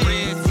 we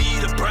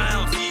the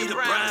browns,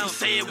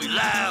 say it we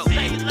loud.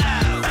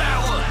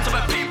 Power to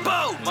my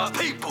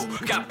people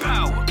got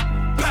power.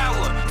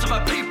 Power to my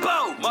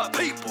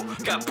people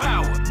got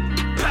power.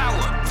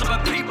 Power to my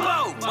people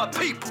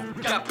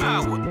got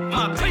power.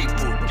 My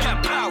people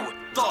got power.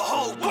 The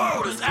whole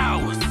world is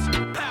ours.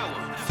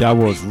 That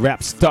was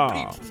Rap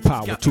Star,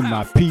 Power to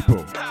My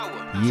People.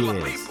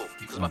 Yes,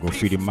 I'm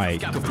Graffiti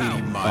Mic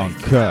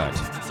Un-Cut.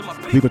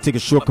 We're going to take a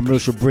short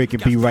commercial break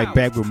and be right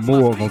back with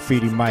more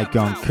Graffiti Mic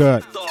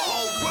Un-Cut.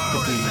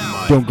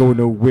 Don't go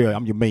nowhere.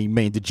 I'm your main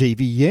man, the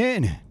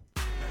JVN.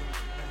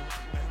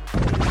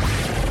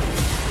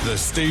 The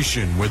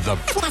station with the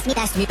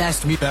best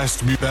music.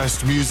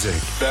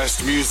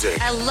 Best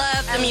music. I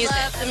love the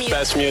music.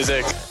 Best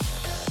music.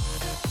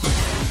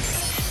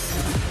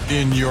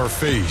 In your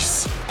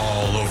face,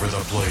 all over the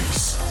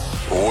place.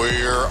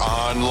 We're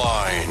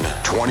online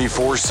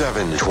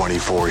 24/7.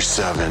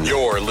 24/7.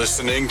 You're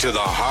listening to the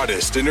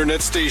hottest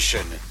internet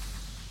station.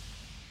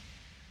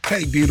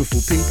 Hey,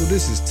 beautiful people,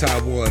 this is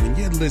Taiwan, and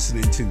you're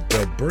listening to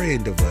The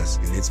Brand of Us,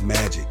 and it's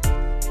magic.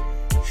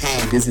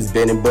 Hey, this is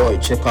Benny Boy.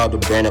 Check out the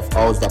brand of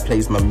us that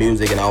plays my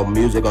music and our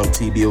music on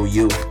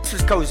TBOU. This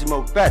is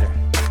Cosimo Better,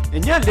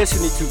 and you're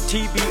listening to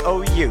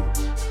TBOU.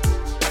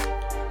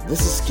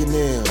 This is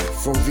Kinel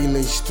from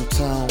village to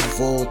town,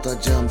 Volta,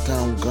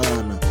 Jamtown,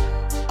 Ghana.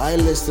 I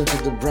listen to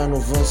The Brand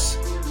of Us.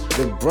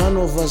 The Brand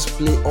of Us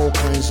play all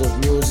kinds of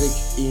music,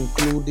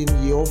 including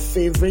your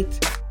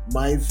favorite,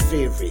 my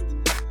favorite.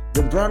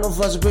 The Brand of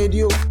Us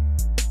Radio,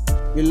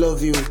 we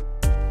love you.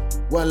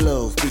 One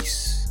love,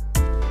 peace.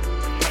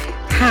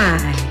 Hi,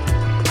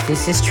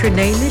 this is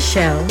Trinae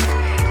Michelle,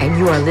 and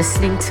you are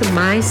listening to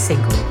my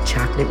single,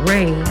 Chocolate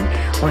Rain,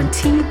 on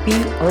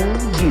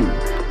TBOU,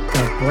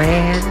 The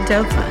Brand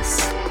of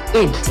Us,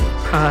 Indie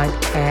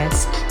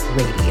Podcast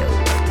Radio.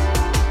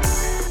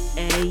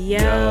 Hey,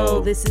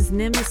 yo, this is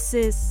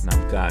Nemesis. And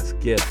I'm God's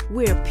gift.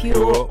 We're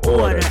Pure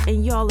Order,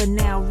 and y'all are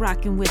now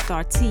rocking with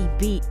our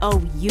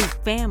TBOU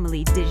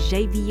family,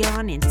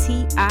 DeJavion and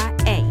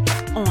TIA,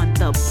 on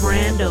the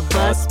Brand of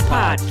Us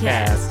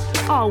podcast.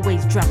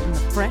 Always dropping the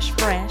fresh.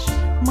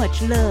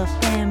 Much love,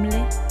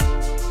 family.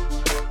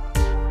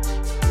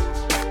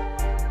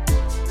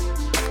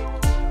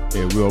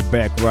 And we're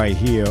back right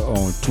here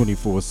on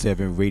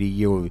 24/7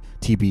 Radio,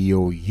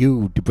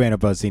 TBOU, the Brand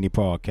of Us Indie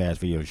Podcast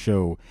for your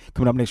show.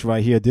 Coming up next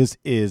right here, this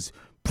is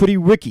Pretty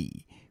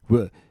Ricky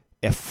with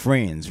F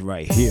Friends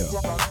right here.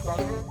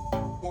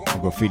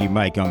 Graffiti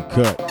Mic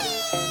Un-Cut.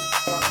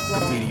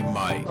 Graffiti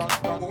Mic.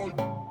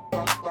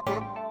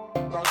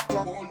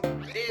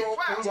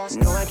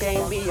 No, I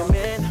can't be a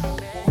man.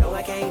 No,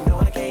 I can't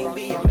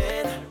be a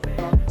man.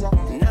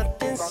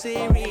 Nothing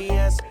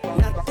serious.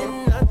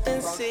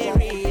 Nothing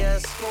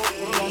serious.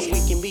 We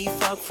can be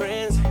fuck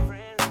friends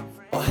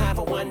or have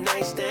a one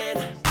night stand.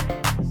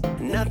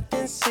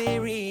 Nothing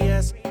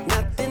serious.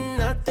 Nothing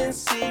nothing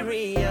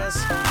serious.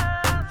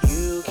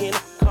 You can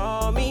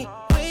call me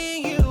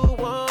when you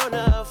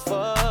wanna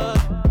fuck,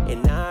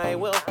 and I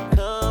will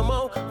come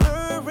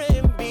over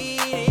and beat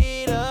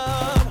it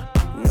up.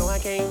 No, I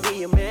can't be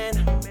your man.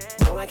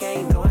 No, I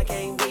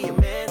can't be your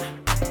man.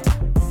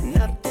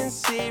 Nothing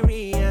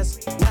serious.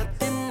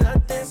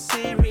 Nothing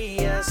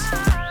serious.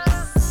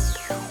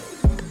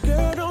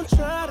 Girl, don't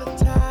try to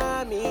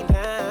tie me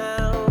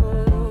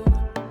down.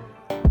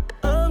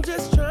 I'm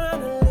just trying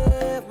to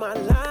live my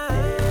life.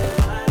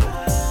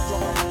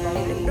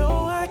 And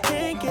no, I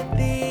can't get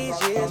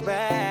these years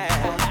back.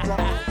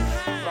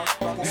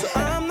 So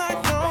I'm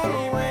not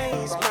gonna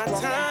waste my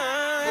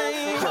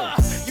time.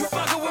 You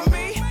fucking with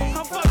me,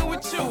 I'm fucking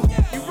with you.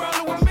 You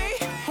rolling with me,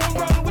 I'm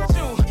rolling with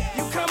you.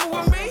 You coming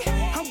with me,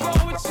 I'm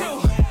going with you.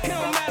 It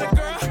don't matter,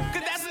 girl,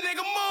 cause that's a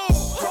nigga move.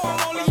 I'm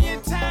only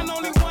in town,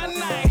 only one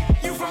night.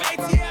 You from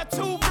ATL 2,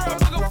 girl,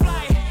 book a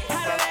flight.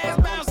 How that ass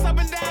bounce up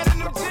and down in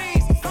them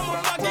jeans.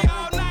 I'ma fuck you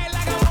all night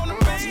like I'm on the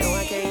main. No,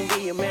 I can't be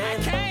your man.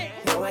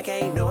 No,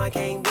 I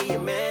can't be your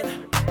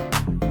man.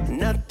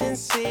 Nothing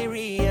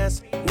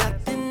serious.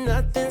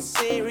 Nothing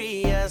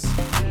serious.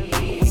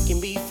 We can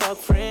be fuck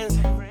friends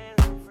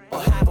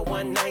or have a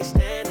one night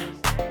stand.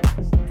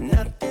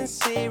 Nothing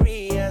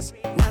serious.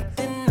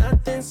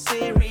 Nothing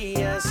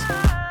serious.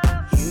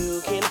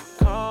 You can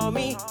call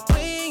me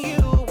when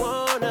you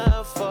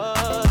wanna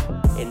fuck,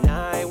 and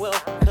I will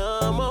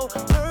come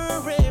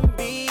over and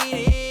beat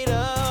it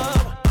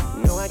up.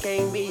 No, I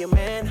can't be your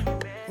man.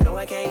 No,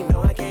 I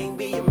can't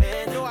be your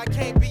man. No, I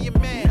can't be your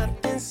man.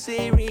 Nothing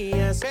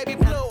serious. Baby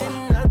blue.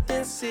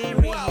 Nothing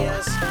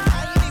serious.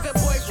 I ain't even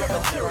boyfriend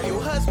material,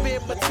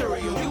 husband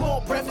material. You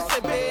want breakfast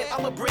in bed,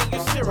 I'ma bring you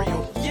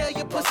cereal. Yeah,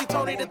 your pussy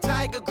Tony the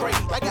Tiger great.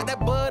 I got that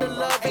bud of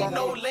love, ain't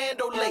no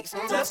Lando Lakes.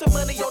 Left some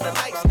money on the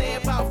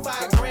nightstand, about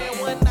 5 grand.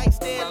 One night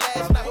stand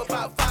last night with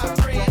about 5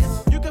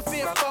 friends. You can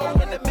fit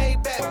 4 in the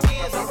Maybach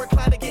Benz. I'm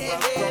reclining,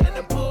 getting head in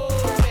the pool,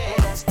 man.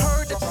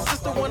 Heard that your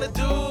sister wanna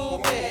do,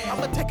 man.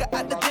 I'ma take her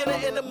out to dinner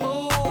in the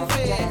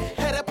movie.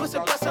 Had that pussy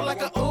bustin'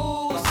 like a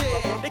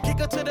Uzi. They kick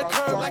her to the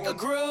curb like a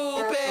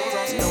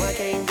groupie. No, I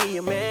can't be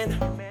your man.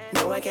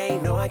 No,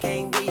 I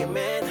can't be your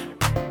man.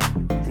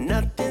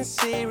 Nothing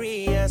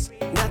serious.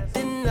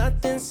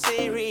 Nothing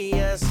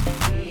serious.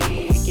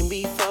 We can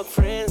be fuck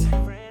friends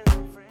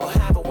or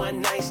have a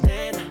one night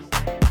stand.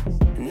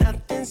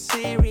 Nothing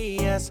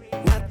serious.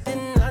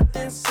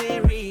 Nothing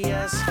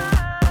serious.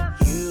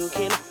 You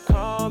can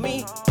call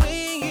me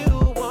when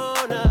you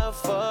wanna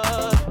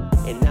fuck,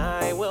 and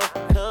I will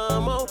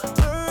come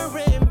over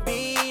and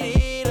beat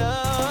it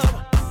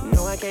up.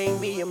 No, I can't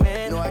be your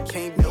man. No, I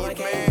can't be your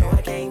man. No,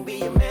 I can't be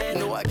your man.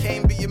 No, I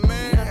can't be your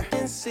man.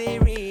 Nothing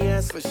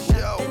serious. For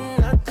sure.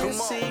 Nothing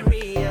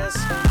serious.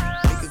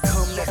 Nigga,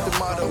 come, that's the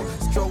motto.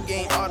 Stroke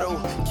ain't auto.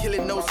 Kill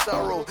it, no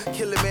sorrow.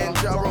 Kill it,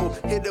 Manjaro.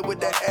 Hit her with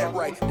that act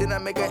right. Then I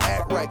make her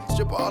act right.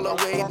 Strip her all the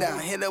way down.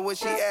 Hit her when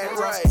she act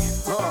right.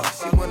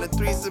 She want a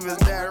threesome, is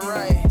that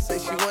right? Say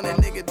she want a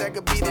nigga that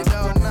could beat it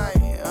all night.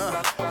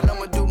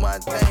 I'ma do my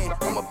thing.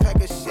 I'ma pack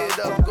her shit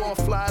up. Go and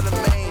fly to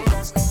Maine.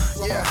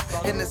 Yeah,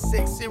 and the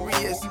sex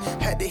serious.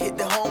 Had to hit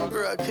the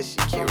homegirl cause she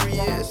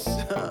curious.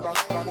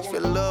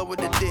 Feel love with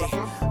the dick.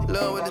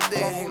 Love with the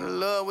dick.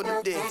 Love with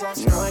the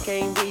dick. No, I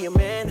can't be your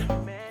man.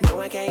 No,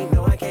 I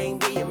can't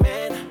be your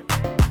man.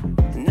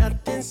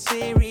 Nothing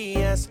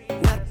serious.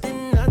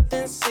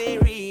 Nothing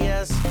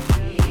serious.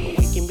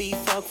 We can be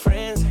fuck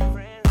friends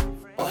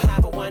or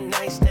have a one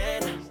night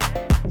stand.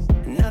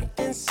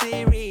 Nothing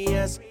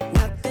serious.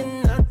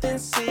 Nothing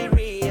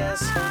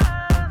serious.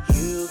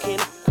 You can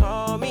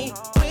call me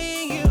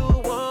when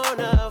you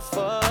wanna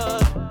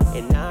fuck,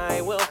 and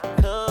I will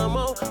come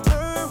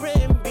over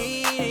and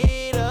beat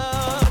it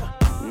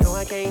up. No,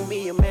 I can't be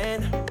your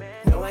man.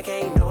 No, I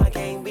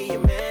can't be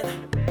your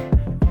man.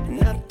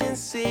 Nothing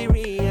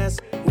serious.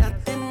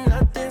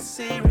 Nothing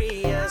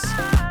serious.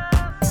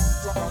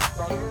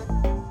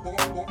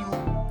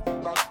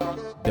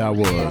 That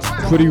was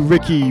Pretty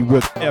Ricky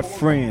with F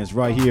Friends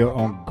right here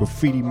on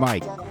Graffiti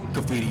Mic.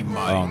 Graffiti Mic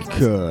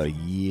Un-Cut.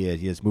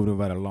 Yes, moving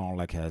right along.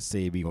 Like I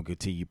said, we're going to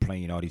continue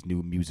playing all these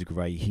new music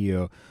right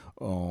here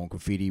on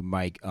Graffiti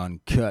Mic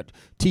Un-Cut.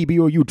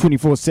 TBOU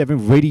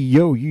 24/7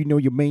 radio. You know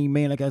your main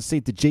man, like I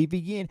said, the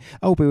JVN.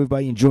 I hope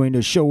everybody enjoying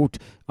the show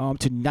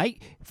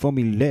tonight from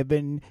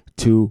 11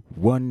 to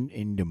 1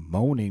 in the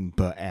morning.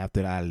 But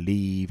after I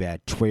leave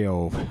at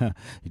 12,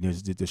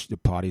 the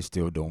party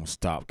still don't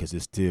stop because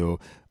it's still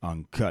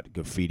Uncut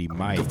Graffiti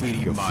Mic.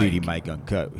 Graffiti Mic Un-Cut.